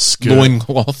a skirt.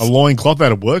 Loincloth. A loincloth.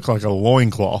 That'll work, like a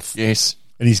loincloth. Yes.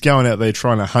 And he's going out there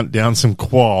trying to hunt down some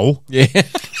quail Yeah.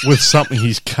 with something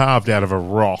he's carved out of a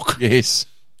rock. Yes.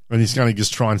 And he's going to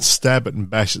just try and stab it and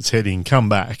bash its head in, come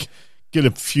back, get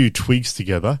a few twigs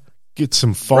together, get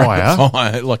some fire.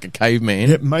 Fire like a caveman.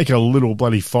 Yep, make a little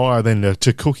bloody fire then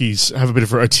to cookies, have a bit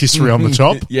of rotisserie on the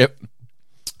top. Yep.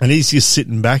 And he's just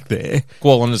sitting back there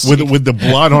Qual on a with the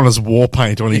blood on his war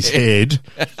paint on his head,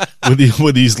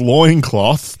 with his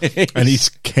loincloth and his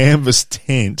canvas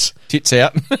tent. Tits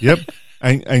out. Yep.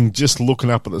 And just looking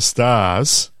up at the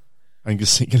stars and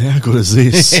just thinking, how good is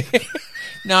this?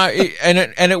 No,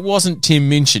 it wasn't Tim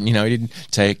Minchin. You know, he didn't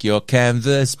take your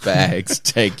canvas bags,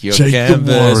 take your Jake the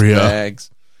canvas Warrior.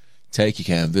 bags, take your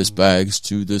canvas bags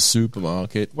to the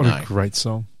supermarket. What a great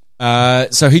song.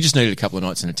 So he just needed a couple of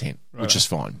nights in a tent, which is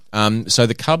fine. So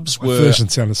the Cubs My were... version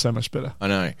sounded so much better. I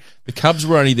know. The Cubs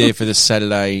were only there for the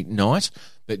Saturday night,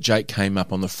 but Jake came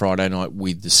up on the Friday night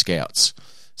with the Scouts.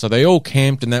 So they all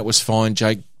camped, and that was fine.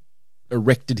 Jake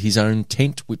erected his own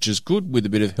tent, which is good, with a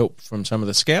bit of help from some of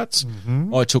the Scouts.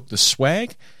 Mm-hmm. I took the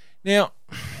swag. Now,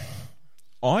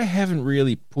 I haven't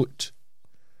really put...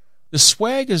 The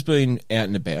swag has been out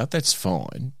and about, that's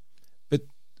fine, but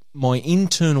my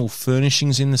internal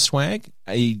furnishings in the swag,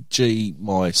 e.g.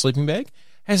 my sleeping bag,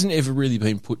 hasn't ever really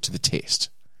been put to the test.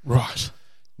 Right.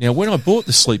 Now, when I bought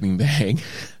the sleeping bag,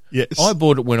 Yes. I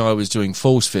bought it when I was doing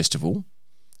Falls Festival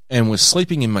and was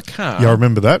sleeping in my car, Yeah, I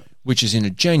remember that. which is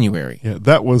in January. Yeah,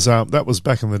 that was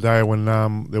back in the day when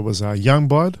there was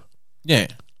Youngblood. Yeah.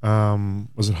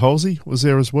 Was it Halsey was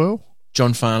there as well?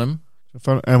 John Farnham.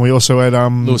 And we also had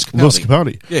Lewis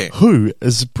Capaldi, Yeah. who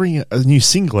is bringing a new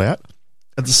single out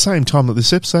at the same time that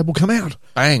this episode will come out.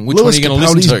 Bang. Which Lewis one are you going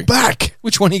to listen Capaldi's to? back.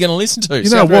 Which one are you going to listen to? You know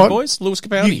South Road what? Boys? Lewis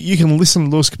Capaldi? You can listen to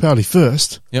Lewis Capaldi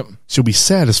first. Yep. She'll be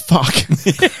sad as fuck.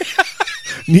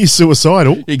 Near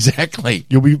suicidal. Exactly.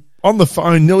 You'll be on the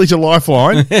phone, nearly to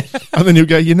lifeline. And then you'll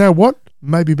go, you know what?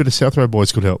 Maybe a bit of South Road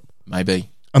Boys could help. Maybe.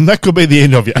 And that could be the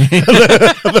end of you.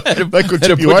 that could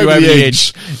tip you over the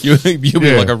edge. You'll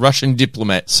be like a Russian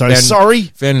diplomat. So sorry.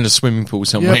 Found in a swimming pool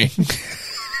somewhere. Yep.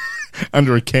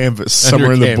 Under a canvas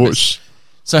somewhere in the bush.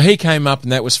 So he came up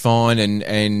and that was fine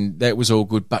and that was all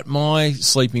good. But my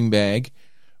sleeping bag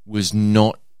was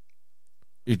not...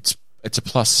 It's a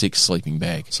 +6 sleeping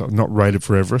bag. So not rated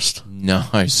for Everest? No,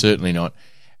 certainly not.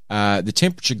 The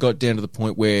temperature got down to the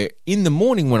point where in the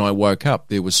morning when I woke up,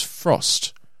 there was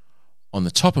frost on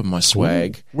the top of my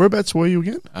swag. Ooh. Whereabouts were you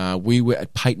again? We were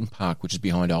at Peyton Park, which is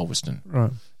behind Ulverston.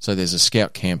 Right. So there's a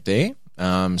scout camp there,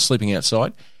 sleeping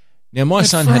outside. Now, my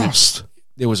son frost.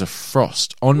 There was a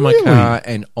frost on my Really? car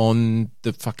and on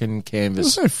the fucking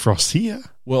canvas. There's no frost here.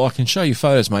 Well, I can show you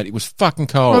photos, mate. It was fucking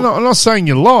cold. I'm not saying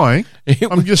you're lying. It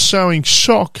I'm just showing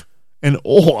shock and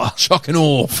awe Shock and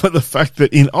awe. for the fact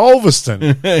that in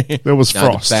Ulverston there was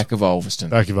frost. The back of Ulverston.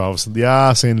 Back of Ulverston. The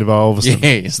arse end of Ulverston. Yeah,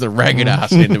 it's the ragged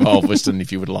ass end of Ulverston,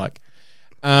 if you would like.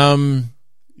 I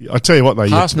tell you what, though.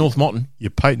 Past North Motton.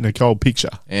 You're painting a cold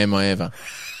picture. Am I ever?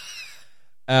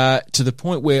 To the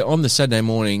point where on the Saturday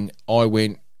morning I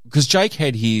went... Because Jake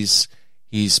had his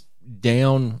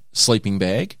down sleeping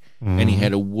bag and he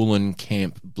had a woolen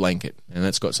camp blanket, and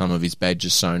that's got some of his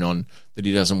badges sewn on that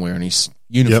he doesn't wear in his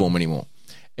uniform anymore.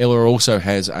 Ella also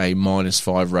has a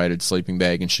 -5 rated sleeping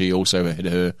bag, and she also had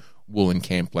her woolen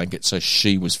camp blanket, so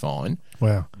she was fine.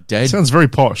 Wow. Dad Sounds very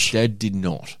posh. Dad did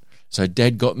not. So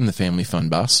Dad got in the family fun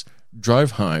bus,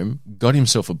 drove home, got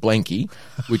himself a blankie,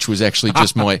 which was actually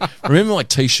just remember my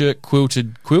T-shirt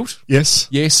quilted quilt? Yes.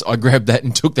 Yes, I grabbed that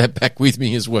and took that back with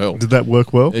me as well. Did that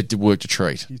work well? It did work a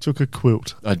treat. You took a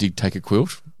quilt. I did take a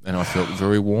quilt, and I felt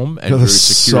very warm and You're very the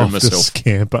secure in myself. softest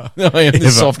camper. I am ever.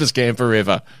 the softest camper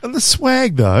ever. And the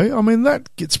swag, though, I mean,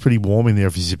 that gets pretty warm in there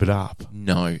if you zip it up.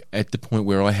 No, at the point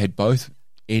where I had both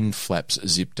end flaps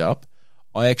zipped up,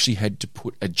 I actually had to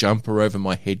put a jumper over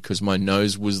my head because my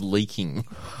nose was leaking.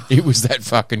 It was that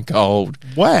fucking cold.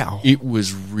 Wow. It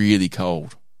was really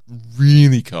cold.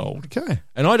 Really cold. Okay.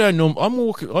 And I don't know.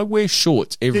 I wear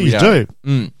shorts every Yeah, day. you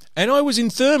do. And I was in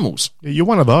thermals. Yeah, you're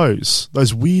one of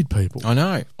those weird people. I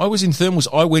know. I was in thermals.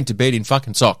 I went to bed in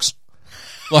fucking socks.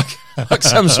 Like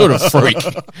some sort of freak.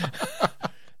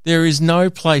 There is no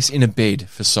place in a bed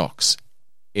for socks.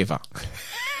 Ever.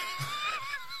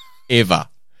 Ever.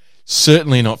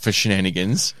 Certainly not for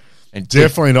shenanigans. And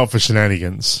Definitely not for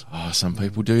shenanigans. Oh, some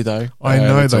people do, though. I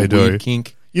know it's they a do. weird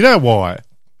kink. You know why?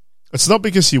 It's not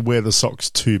because you wear the socks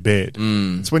to bed.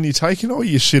 It's when you're taking all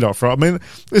your shit off, right? I mean,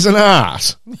 there's an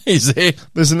art. Is there?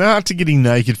 There's an art to getting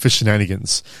naked for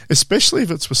shenanigans, especially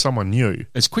if it's with someone new.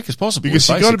 As quick as possible. Because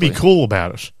you've got to be cool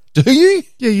about it. Do you?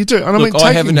 Yeah, you do. And Look, I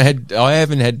I haven't had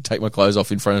to take my clothes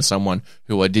off in front of someone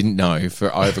who I didn't know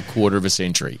for over a quarter of a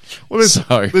century. Well,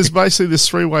 there's basically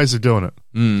 3 ways of doing it.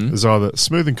 There's either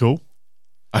smooth and cool,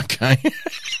 Okay.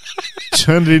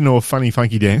 turn it into a funny,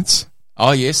 funky dance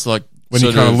Oh, yes, like when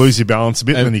you sort kind of lose your balance a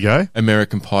bit, and then you go.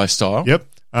 American Pie style. Yep.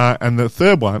 And the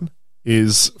third one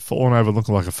is falling over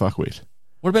looking like a fuckwit.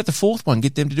 What about the fourth one?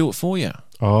 Get them to do it for you.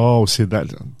 Oh, see, that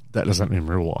doesn't in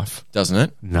real life. Doesn't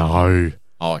it? No.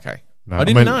 Oh, okay. No, I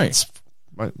didn't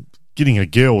know. Getting a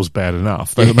girl is bad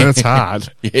enough. But, I mean, it's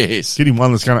hard. Yes. Getting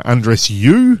one that's going to undress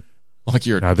you? Like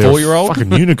you're a No, they're 4-year-old?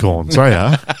 fucking unicorns, they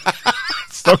are.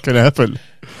 It's not going to happen.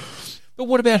 But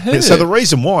what about her? Yeah, so the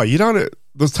reason why,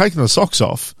 taking the socks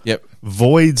off Yep.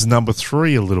 voids number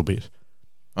 3 a little bit.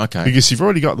 Okay. Because you've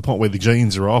already got the point where the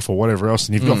jeans are off or whatever else,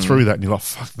 and you've got through that, and you're like,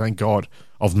 fuck, thank God,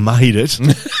 I've made it.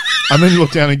 And then you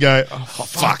look down and go, oh,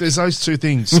 fuck, there's those 2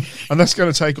 things. And that's going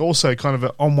to take also kind of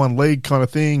an on one leg kind of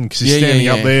thing, because you're standing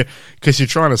up there, because you're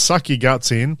trying to suck your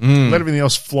guts in, let everything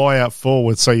else fly out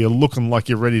forward, so you're looking like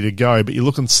you're ready to go, but you're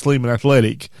looking slim and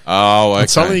athletic. Oh, okay. And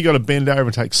suddenly you got to bend over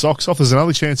and take socks off. There's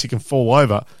another chance you can fall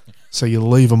over, so you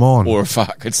leave them on. Or a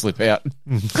fart could slip out.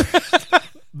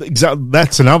 Exactly,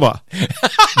 that's another.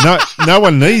 No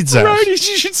one needs that. Right, you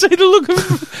should see the look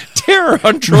of terror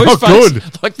on Troy's Not face.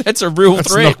 good. Like that's a real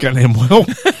That's threat. not going to end well.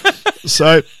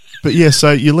 So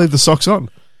you leave the socks on,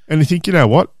 and you think, you know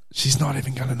what? She's not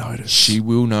even going to notice. She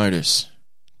will notice.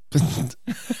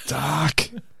 Dark.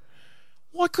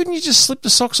 Why couldn't you just slip the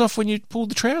socks off when you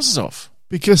pulled the trousers off?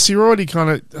 Because you're already kind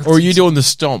of... Or are you doing the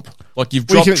stomp? Like you've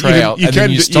dropped trout and then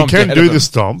you you stomped can out do of the them.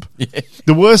 stomp.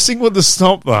 The worst thing with the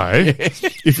stomp, though,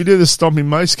 if you do the stomp in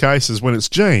most cases when it's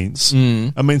jeans,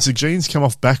 it means the jeans come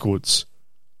off backwards.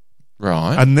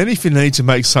 Right. And then if you need to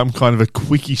make some kind of a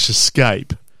quickish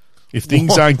escape, If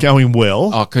things aren't going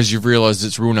well, Oh, because you've realised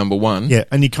it's rule number one. yeah,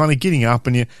 and you're kind of getting up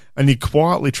and you're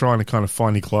quietly trying to kind of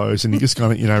find your clothes, and you're just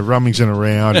kind of rummaging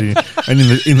around and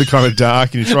in the kind of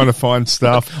dark, and you're trying to find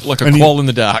stuff Like a and quoll in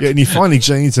the dark. Yeah, and you find your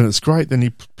jeans and it's great. Then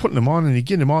you're putting them on and you're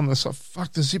getting them on. And it's like,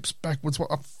 fuck, the zips backwards. What?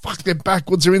 Oh, fuck, they're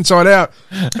backwards. They're inside out.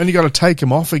 And you got to take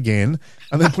them off again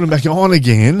and then put them back on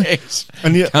again. Yes.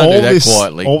 And Can't do that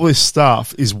quietly. all this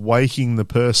stuff is waking the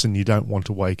person you don't want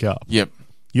to wake up. Yep.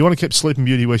 You want to keep Sleeping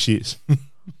Beauty where she is.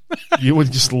 You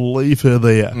would just leave her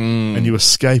there and you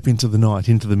escape into the night,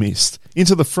 into the mist,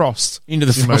 into the frost. Into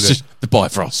the frost, the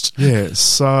Bifrost. Yeah,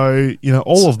 so,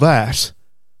 all of that,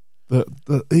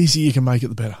 the easier you can make it,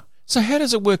 the better. So how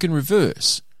does it work in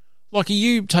reverse? Like, are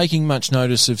you taking much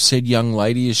notice of said young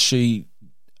lady as she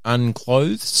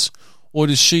unclothes? Or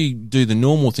does she do the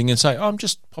normal thing and say, I'm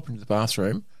just popping to the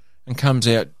bathroom, and comes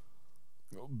out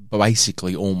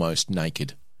basically almost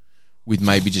naked with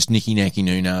maybe just nicky-nacky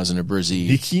noonas and a brizzy?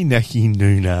 Nicky-nacky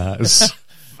noonas.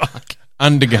 Fuck.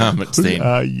 Undergarments Who then.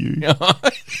 are you?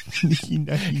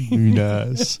 Nicky-nacky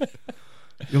noonas.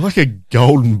 You're like a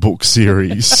Golden Book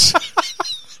series.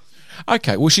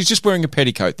 Okay, well, she's just wearing a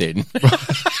petticoat then.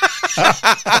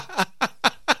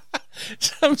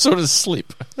 Some sort of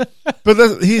slip.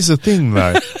 But here's the thing,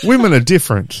 though. Women are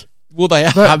different. Well, they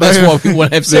are. That's why we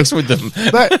want to have sex with them.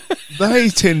 They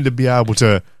tend to be able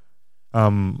to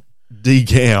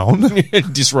degown,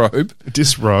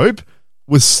 disrobe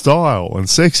with style and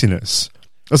sexiness.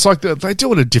 It's like they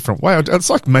do it a different way. It's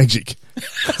like magic.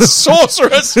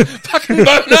 Sorceress, fucking burner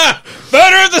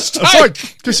of the stake. It's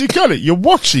like, because you're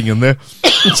watching and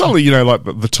it's suddenly, like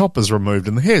the top is removed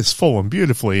and the hair's fallen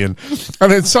beautifully and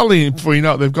then suddenly, before you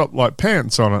know it, they've got like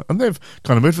pants on it and they've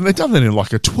kind of moved and they've done that in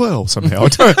like a twirl somehow. I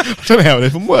don't know how it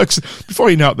even works. Before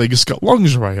you know it, they just got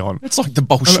lingerie on. It's like the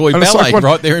Bolshoi ballet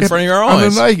right there in front of your eyes.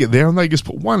 And then they get there and they just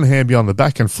put one hand behind the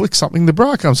back and flick something, the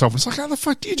bra comes off. It's like, how the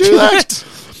fuck do you do that?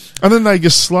 And then they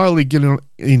just slowly get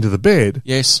into the bed.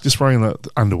 Yes. Just wearing the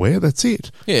underwear. That's it.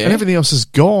 Yeah. And everything else is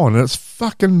gone. And it's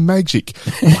fucking magic.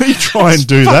 We try and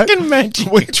do that. Fucking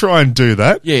magic. We try and do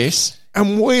that. Yes.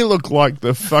 And we look like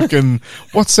the fucking,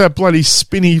 what's that bloody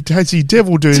spinny Tassie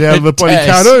devil dude out of the bloody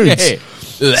Taz, cartoons? yeah.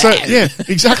 So, yeah,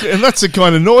 exactly. And that's the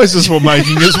kind of noises we're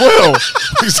making as well.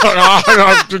 It's like,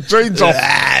 I the jeans off.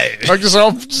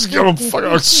 I'm just going to fuck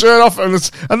my shirt off.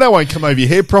 And that won't come over your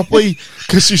hair properly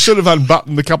because you should have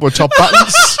unbuttoned a couple of top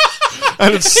buttons.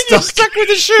 And it's You're stuck with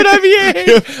the shirt over your head.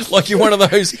 Yeah. Like you're one of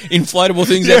those inflatable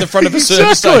things out the front of a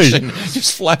service station,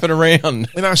 just flapping around.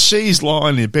 She's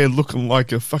lying in bed looking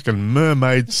like a fucking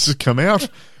mermaid to come out.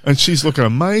 And she's looking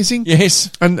amazing.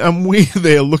 Yes. And we're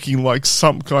there looking like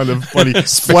some kind of bloody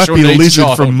Special flappy needs lizard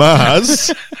child. from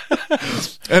Mars.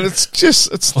 And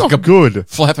it's like not good.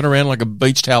 Flapping around like a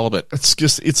beached halibut.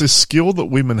 It's a skill that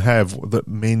women have that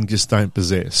men just don't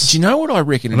possess. Do you know what I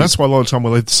reckon? And that's why a lot of time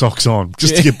we leave the socks on,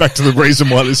 just to get back to the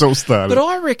reason why this all started. But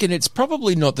I reckon it's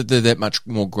probably not that they're that much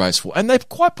more graceful. And they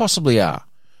quite possibly are.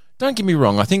 Don't get me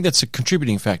wrong. I think that's a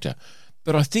contributing factor.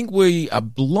 But I think we are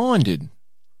blinded,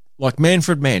 like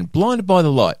Manfred Mann, blinded by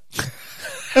the light.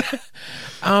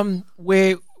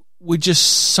 Where we're just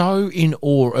so in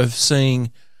awe of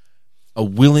seeing a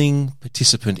willing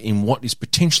participant in what is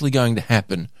potentially going to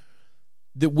happen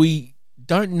that we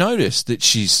don't notice that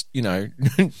she's,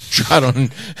 trud on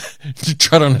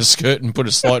her skirt and put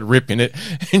a slight rip in it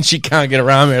and she can't get her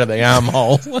arm out of the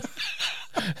armhole.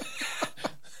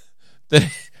 that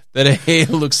her hair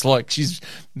looks like she's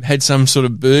had some sort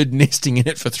of bird nesting in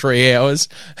it for 3 hours.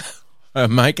 Her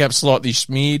makeup slightly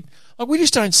smeared. Like, we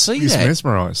just don't see He's that.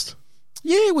 mesmerised.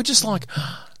 Yeah, we're just like,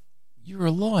 you're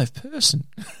a live person.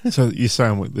 So you're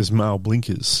saying there's male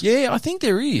blinkers? Yeah, I think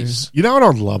there is. You know what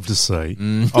I'd love to see?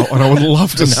 Oh, and I would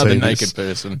love to see Another this. naked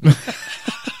person.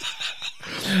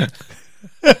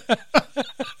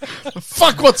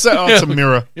 Fuck, what's that? Oh, it's a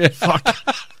mirror. Yeah. Fuck.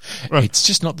 Right. It's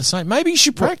just not the same. Maybe you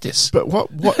should practice. But what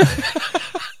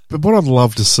I'd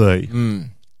love to see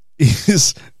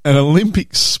is an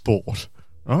Olympic sport,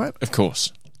 right? Of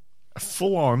course. A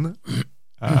full-on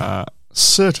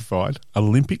certified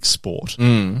Olympic sport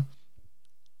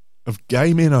of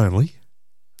gay men only,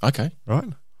 Okay. right?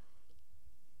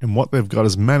 And what they've got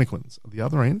is mannequins at the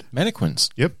other end. Mannequins.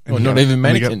 Yep. Well, not even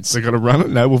mannequins. They've got to run it.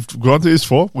 No, we've gone through this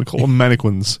before. We call them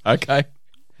mannequins. Okay.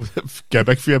 Go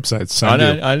back a few episodes. Same I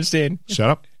know. deal. I understand. Shut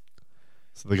up.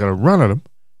 So they got to run at them,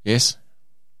 Yes.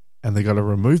 and they got to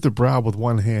remove the bra with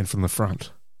one hand from the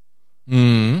front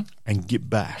and get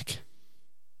back.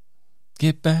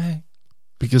 Get back.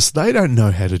 Because they don't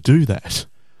know how to do that.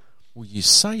 Well, you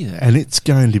say that. And it's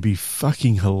going to be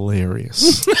fucking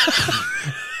hilarious.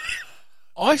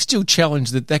 I still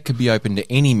challenge that could be open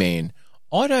to any man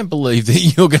I don't believe that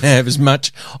you're going to have as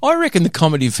much. I reckon the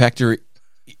comedy factor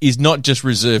is not just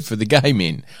reserved for the gay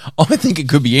men. I think it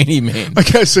could be any man.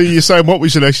 Okay, so you're saying what we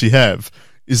should actually have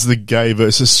is the gay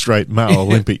versus straight male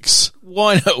Olympics.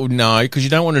 Why not? No, because you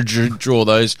don't want to draw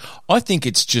those. I think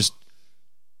it's just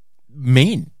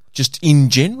men, just in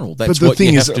general. That's but the what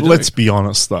thing you is, have to do. let's be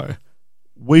honest though,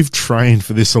 we've trained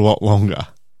for this a lot longer.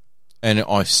 And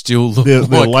I still look They're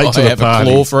like late I to the have party.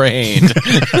 a claw for a hand.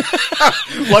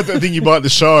 Like that thing you buy at the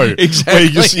show.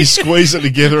 Exactly. Where you squeeze it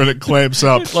together and it clamps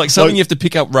up. Like something you have to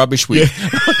pick up rubbish with.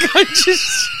 Yeah.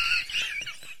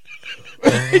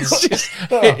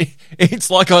 Like it's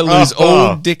like I lose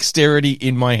all dexterity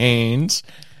in my hands,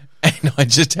 and I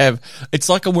just have. It's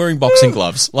like I'm wearing boxing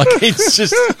gloves. Like it's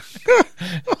just.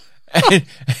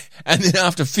 And then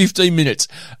after 15 minutes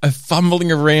of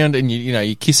fumbling around and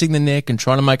you're kissing the neck and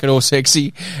trying to make it all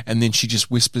sexy, and then she just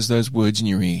whispers those words in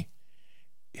your ear.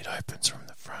 It opens from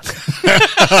the front.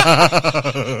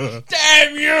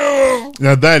 Damn you!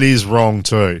 Now that is wrong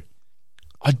too.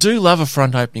 I do love a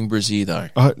front opening brassiere though.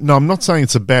 No, I'm not saying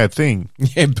it's a bad thing.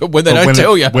 Yeah, but when they don't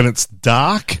tell you. When it's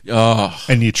dark Oh.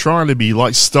 and you're trying to be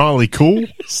like styly cool,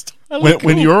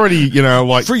 when you're already,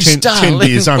 like 10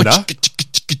 beers under,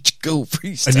 Go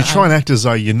freestyle. and you try and act as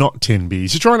though you're not 10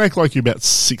 beers. You try and act like you're about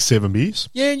 6, 7 beers.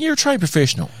 Yeah, and you're a trained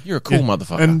professional. You're a cool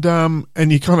motherfucker.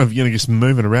 And you kind of, just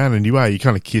moving around and you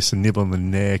kind of kiss and nibble on the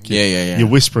neck. Yeah. You're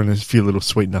whispering a few little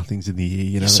sweet nothings in the ear,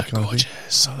 You're that so kind of thing.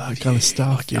 gorgeous. I love you. Kind of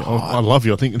stuff. Like, Yeah. you're I hot. love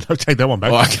you. I think I'll take that one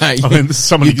back. Oh, okay. I mean, this is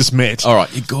someone you just met. All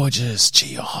right, you're gorgeous. Gee,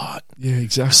 you're hot. Yeah, You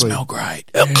exactly. smell great.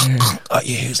 Oh,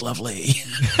 your hair's lovely.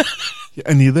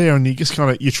 And you're there and you just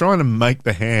you're trying to make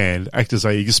the hand act as though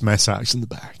you just massage in the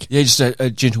back. Yeah, just a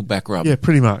gentle back rub. Yeah,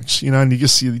 pretty much. And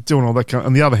you're doing all that kind of,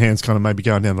 and the other hand's kind of maybe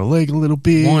going down the leg a little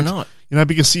bit. Why not?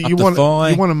 Because you Up the want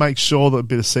thigh. to make sure that a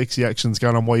bit of sexy action's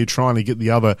going on while you're trying to get the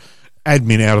other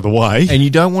admin out of the way. And you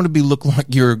don't want to look like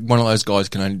you're one of those guys who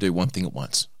can only do one thing at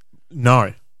once.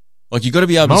 No. Like you've got to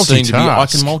be able to see to be. I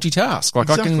Multitask. can multitask. Like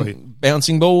I Exactly. can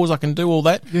bouncing balls. I can do all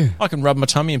that. Yeah. I can rub my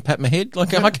tummy and pat my head.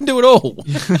 Like I can do it all.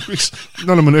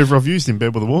 Not a maneuver I've used in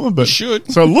bed with a woman, but You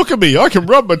should. So look at me, I can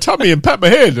rub my tummy and pat my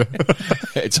head.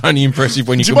 It's only impressive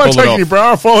when you Do you can mind pull it taking your off.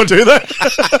 bra off while I do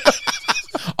that?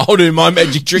 I'll do my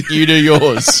magic trick. You do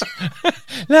yours.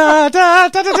 La, da, da,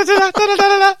 da, da, da, da, da,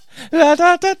 da, la,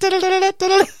 da, da, da, da, da, da,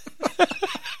 da.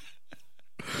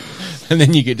 And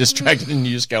then you get distracted and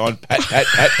you just go on pat, pat,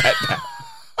 pat, pat,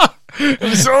 pat.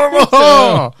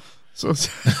 so it's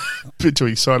a bit too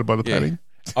excited by the Yeah. patting.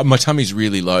 My tummy's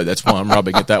really low. That's why I'm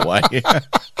rubbing it that way.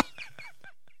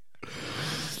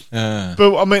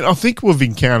 But I mean, I think we've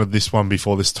encountered this one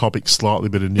before, this topic slightly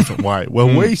but in a different way.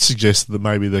 Well, we suggested that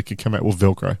maybe they could come out with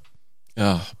Velcro.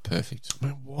 Oh, perfect.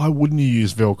 Why wouldn't you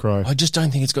use Velcro? I just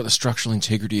don't think it's got the structural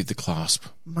integrity of the clasp.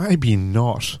 Maybe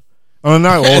not. I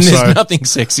know And also. there's nothing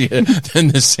sexier than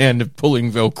the sound of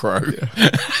pulling Velcro.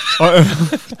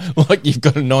 Like you've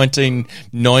got a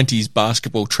 1990s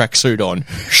basketball tracksuit on.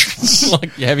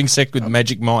 Like you're having sex with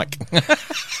Magic Mike.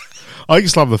 I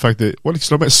just love the fact that what are you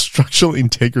talking about? Structural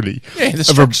integrity Yeah, the of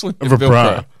structural a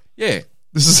bra. Yeah.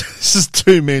 This is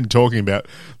two men talking about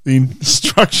the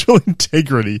structural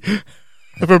integrity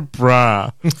of a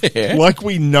bra. Yeah. Like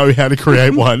we know how to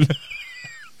create one.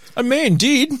 A man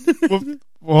did.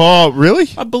 Oh, really?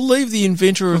 I believe the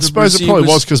inventor of I the suppose it brassiere probably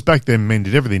was because back then men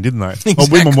did everything, didn't they? Exactly. Well,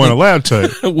 women weren't allowed to.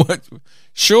 What?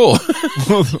 Sure.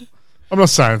 I'm not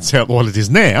saying it's how what it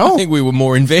is now. I think we were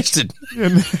more invested.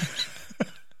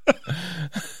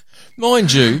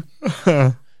 Mind you,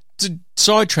 to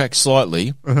sidetrack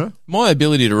slightly, my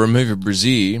ability to remove a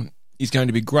brassiere is going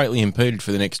to be greatly impeded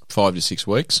for the next 5 to 6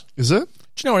 weeks. Is it?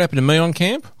 Do you know what happened to me on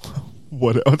camp?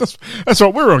 What? Oh, that's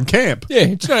right. We're on camp. Yeah, do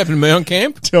you know what happened to me on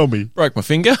camp? Tell me. Broke my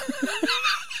finger.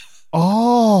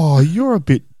 Oh, you're a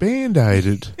bit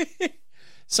band-aided.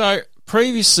 So,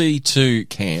 previously to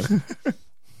camp,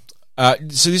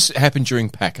 so this happened during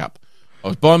pack-up. I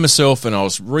was by myself and I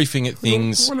was reefing at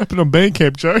things. What happened on band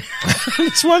camp, Joe?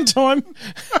 It's one time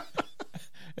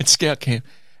at scout camp.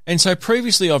 And so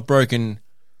previously I've broken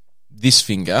this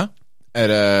finger at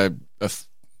a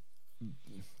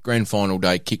grand final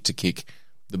day, kick to kick.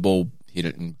 The ball hit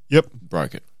it and Yep.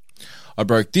 broke it. I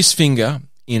broke this finger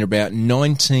in about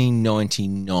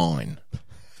 1999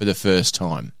 for the first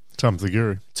time. Time for the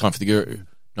guru. Time for the Guru.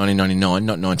 1999,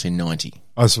 not 1990.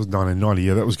 Oh, this was 1990.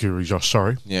 Yeah, that was Guru Josh.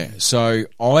 Sorry. Yeah. So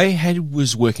I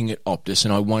was working at Optus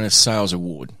and I won a sales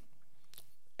award.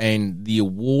 And the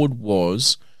award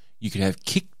was you could have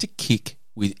kick to kick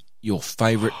with your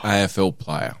favourite AFL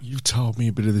player. You told me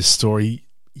a bit of this story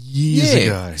years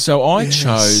ago. So I Yes.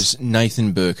 chose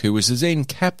Nathan Burke, who was the then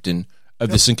captain of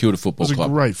the St Kilda Football Was a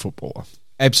Club. great footballer.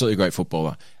 Absolutely great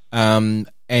footballer. And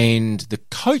the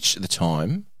coach at the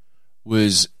time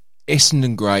was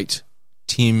Essendon great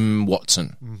Tim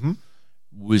Watson. Mm-hmm.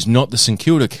 Was not the St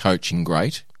Kilda captain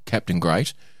great,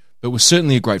 but was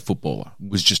certainly a great footballer.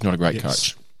 Was just not a great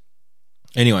coach.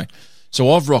 Anyway,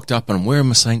 so I've rocked up and I'm wearing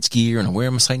my Saints gear and I'm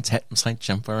wearing my Saints hat, my Saints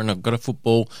jumper, and I've got a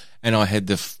football, and I had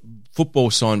the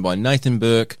football signed by Nathan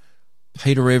Burke,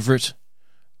 Peter Everett,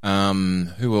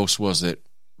 who else was it?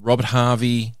 Robert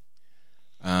Harvey.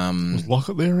 Was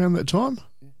Lockett there around that time?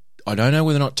 I don't know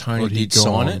whether or not Tony did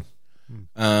sign it.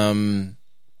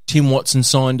 Tim Watson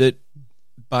signed it,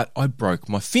 but I broke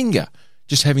my finger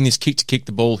just having this kick to kick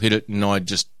the ball, hit it, and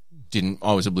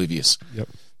I was oblivious. Yep.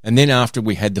 And then after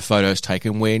we had the photos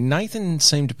taken, where Nathan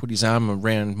seemed to put his arm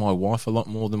around my wife a lot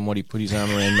more than what he put his arm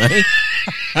around me.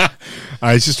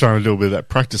 He's just trying to do a bit of that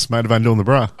practice, mate, of undoing the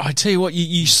bra. I tell you what,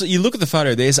 you look at the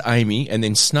photo, there's Amy, and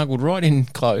then snuggled right in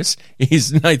close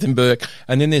is Nathan Burke,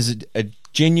 and then there's a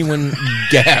genuine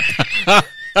gap.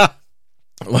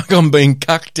 Like I'm being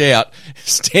cucked out,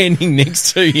 standing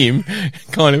next to him,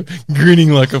 kind of grinning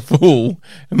like a fool.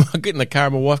 And I get in the car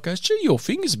and my wife goes, gee, your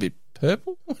finger's a bit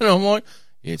purple. And I'm like,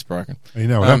 yeah, it's broken. You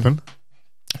know what happened?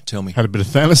 Tell me. Had a bit of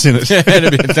Thanos in it. Had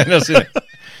a bit of Thanos in it.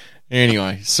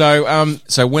 Anyway,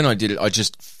 so when I did it, I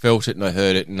just felt it and I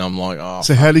heard it, and I'm like, oh.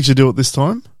 So how did you do it this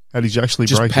time? How did you actually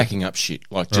just break packing up shit,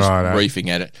 like just reefing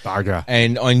at it. Bugger.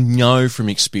 And I know from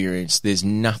experience, there's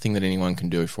nothing that anyone can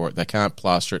do for it. They can't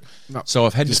plaster it. No, so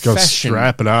I've had just to go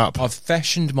strap it up. I've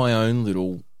fashioned my own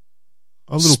little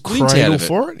cradle out of it.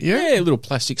 for it? Yeah, a little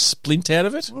plastic splint out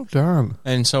of it. Well done.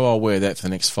 And so I'll wear that for the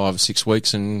next 5 or 6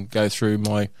 weeks and go through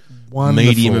my Wonderful.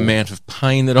 medium amount of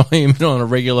pain that I am in on a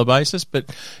regular basis.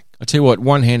 But I tell you what,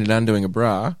 one-handed undoing a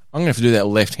bra, I'm going to have to do that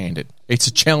left-handed. It's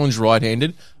a challenge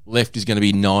right-handed. Left is going to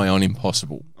be nigh on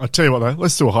impossible. I tell you what, though,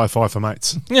 let's do a high five for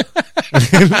mates. No.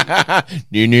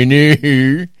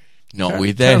 Not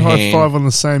with that Can't hand. high five on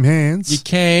the same hands. You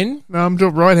can. No, I'm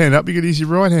doing right hand up. You could use your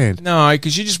right hand. No,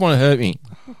 because you just want to hurt me.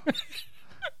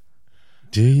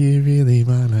 Do you really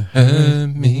want to Hurt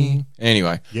me.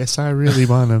 Anyway. Yes, I really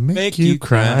want to make you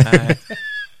cry.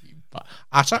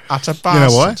 Utter bastard. You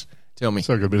know why? Tell me.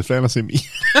 So I got a bit of fantasy in me.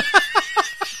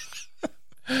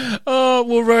 Oh,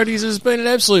 well, roadies, it's been an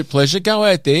absolute pleasure. Go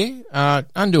out there,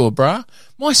 undo a bra.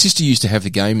 My sister used to have the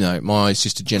game, though, my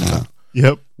sister Jennifer.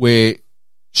 Yep. Where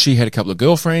she had a couple of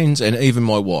girlfriends and even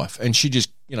my wife, and she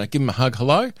just, give them a hug,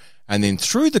 hello, and then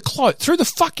through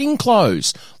the fucking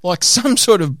clothes, like some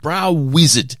sort of bra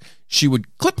wizard, she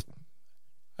would clip,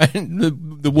 and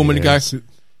the woman would go,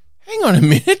 hang on a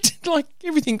minute, like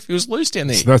everything feels loose down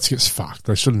there. So that gets fucked.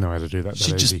 They shouldn't know how to do that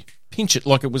She easy. just pinch it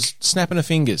like it was snapping her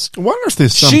fingers. I wonder if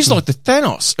there's some. She's like the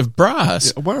Thanos of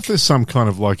bras. I wonder if there's some kind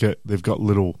of they've got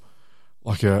little,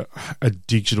 like a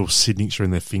digital signature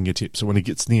in their fingertips. So when it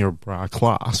gets near a bra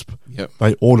clasp,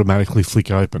 they automatically flick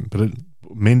open. But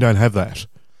men don't have that.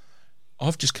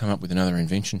 I've just come up with another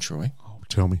invention, Troy. Oh,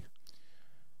 tell me.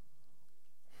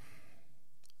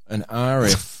 An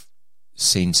RF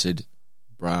censored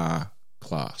bra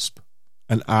clasp.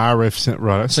 An RF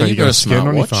right. So you've got a scan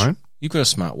on your smartwatch. phone. You've got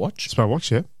a smartwatch. Smartwatch,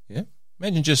 yeah. Yeah.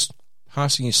 Imagine just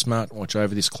passing your smartwatch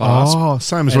over this clasp. Oh,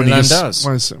 same as when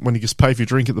you just pay for your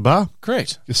drink at the bar.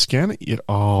 Correct. Just scan it. Yeah.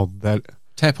 Oh, that.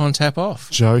 Tap on, tap off.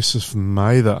 Joseph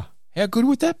Mather. How good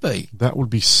would that be? That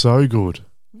would be so good.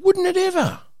 Wouldn't it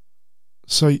ever?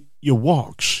 So your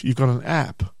watch, you've got an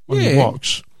app on your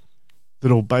watch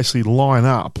that'll basically line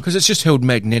up. Because it's just held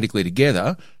magnetically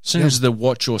together. As soon as the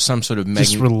watch or some sort of magnet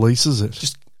just releases it.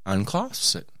 Just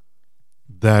unclasps it.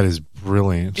 That is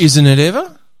brilliant. Isn't it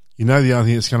ever? You know the other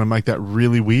thing that's going to make that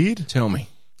really weird? Tell me.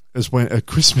 Is when at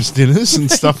Christmas dinners and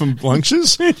stuff and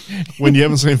lunches, when you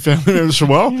haven't seen family members for a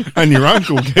while, and your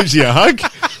uncle gives you a hug,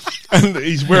 and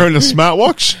he's wearing a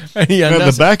smartwatch, and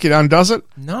at the back it undoes it.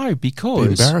 No,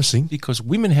 because embarrassing. Because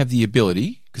women have the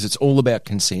ability, because it's all about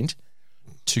consent,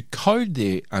 to code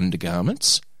their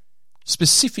undergarments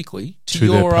specifically to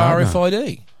your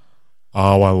RFID.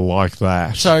 Oh, I like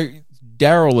that. So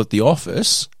Daryl at the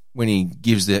office, when he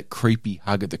gives that creepy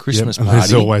hug at the Christmas party,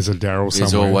 there's always a Daryl somewhere.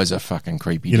 There's always a fucking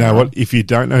creepy Daryl. You know what? If you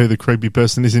don't know who the creepy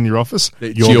person is in your office,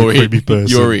 you're the creepy person.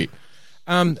 You're it.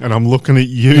 And I'm looking at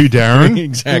you, Darren.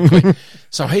 Exactly.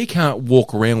 So he can't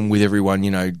walk around with everyone,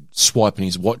 swiping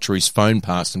his watch or his phone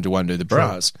past him to undo the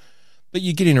bras. Right. But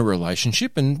you get in a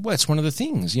relationship, and that's one of the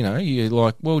things, you're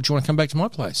like, well, do you want to come back to my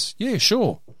place? Yeah,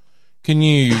 sure. Can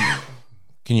you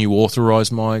authorise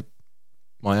my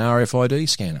RFID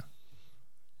scanner?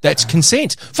 That's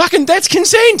consent. Fucking that's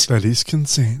consent. That is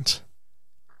consent.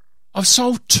 I've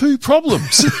solved 2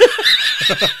 problems.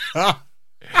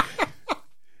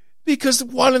 Because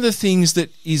one of the things that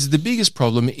is the biggest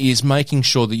problem is making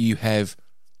sure that you have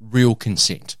real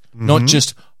consent. Not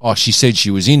just, she said she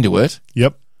was into it.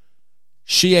 Yep.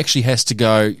 She actually has to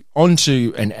go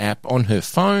onto an app on her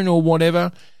phone or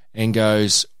whatever and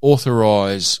goes,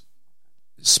 authorise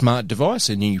smart device,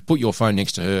 and you put your phone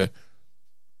next to her,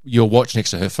 your watch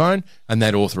next to her phone, and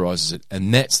that authorises it.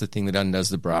 And that's the thing that undoes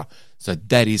the bra. So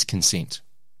that is consent.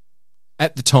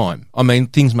 At the time. I mean,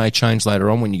 things may change later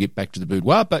on when you get back to the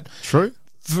boudoir, but True.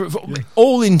 for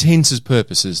all intents and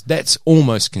purposes, that's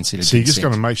almost considered So you consent. just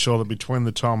got to make sure that between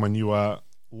the time when you are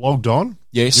logged on,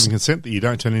 Yes. giving consent, that you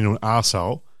don't turn into an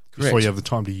arsehole before Correct. you have the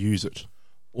time to use it.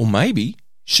 Or maybe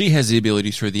she has the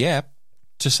ability through the app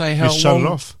to say how Just shut long, it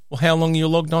off. Well, how long you're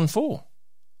logged on for.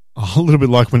 Oh, a little bit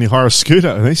like when you hire a scooter,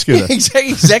 an e-scooter.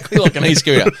 Exactly like an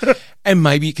e-scooter. And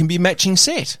maybe it can be matching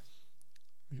set.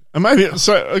 And maybe,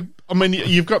 I mean,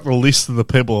 you've got the list of the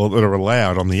people that are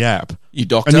allowed on the app. You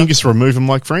doctor. And you can just remove them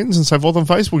like friends and save all them on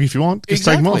Facebook if you want. Just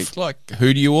take them Exactly. off. Like,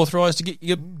 who do you authorise to get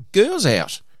your girls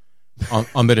out?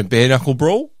 I'm at a bare knuckle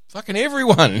brawl. Fucking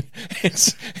everyone.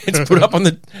 It's put up on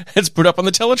the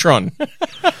Teletron.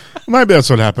 Maybe that's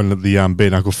what happened at the bare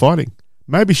knuckle fighting.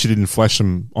 Maybe she didn't flash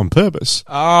them on purpose.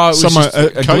 Oh, it was Someone, just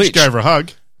a a coach glitch. gave her a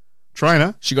hug,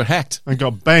 trainer, She got hacked. and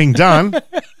got bang done.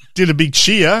 Did a big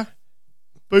cheer.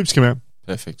 Boobs come out.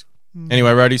 Perfect.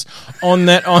 Anyway, roadies, on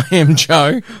that, I am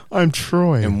Joe, I'm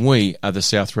Troy. and we are the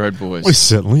South Road Boys. We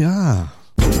certainly are.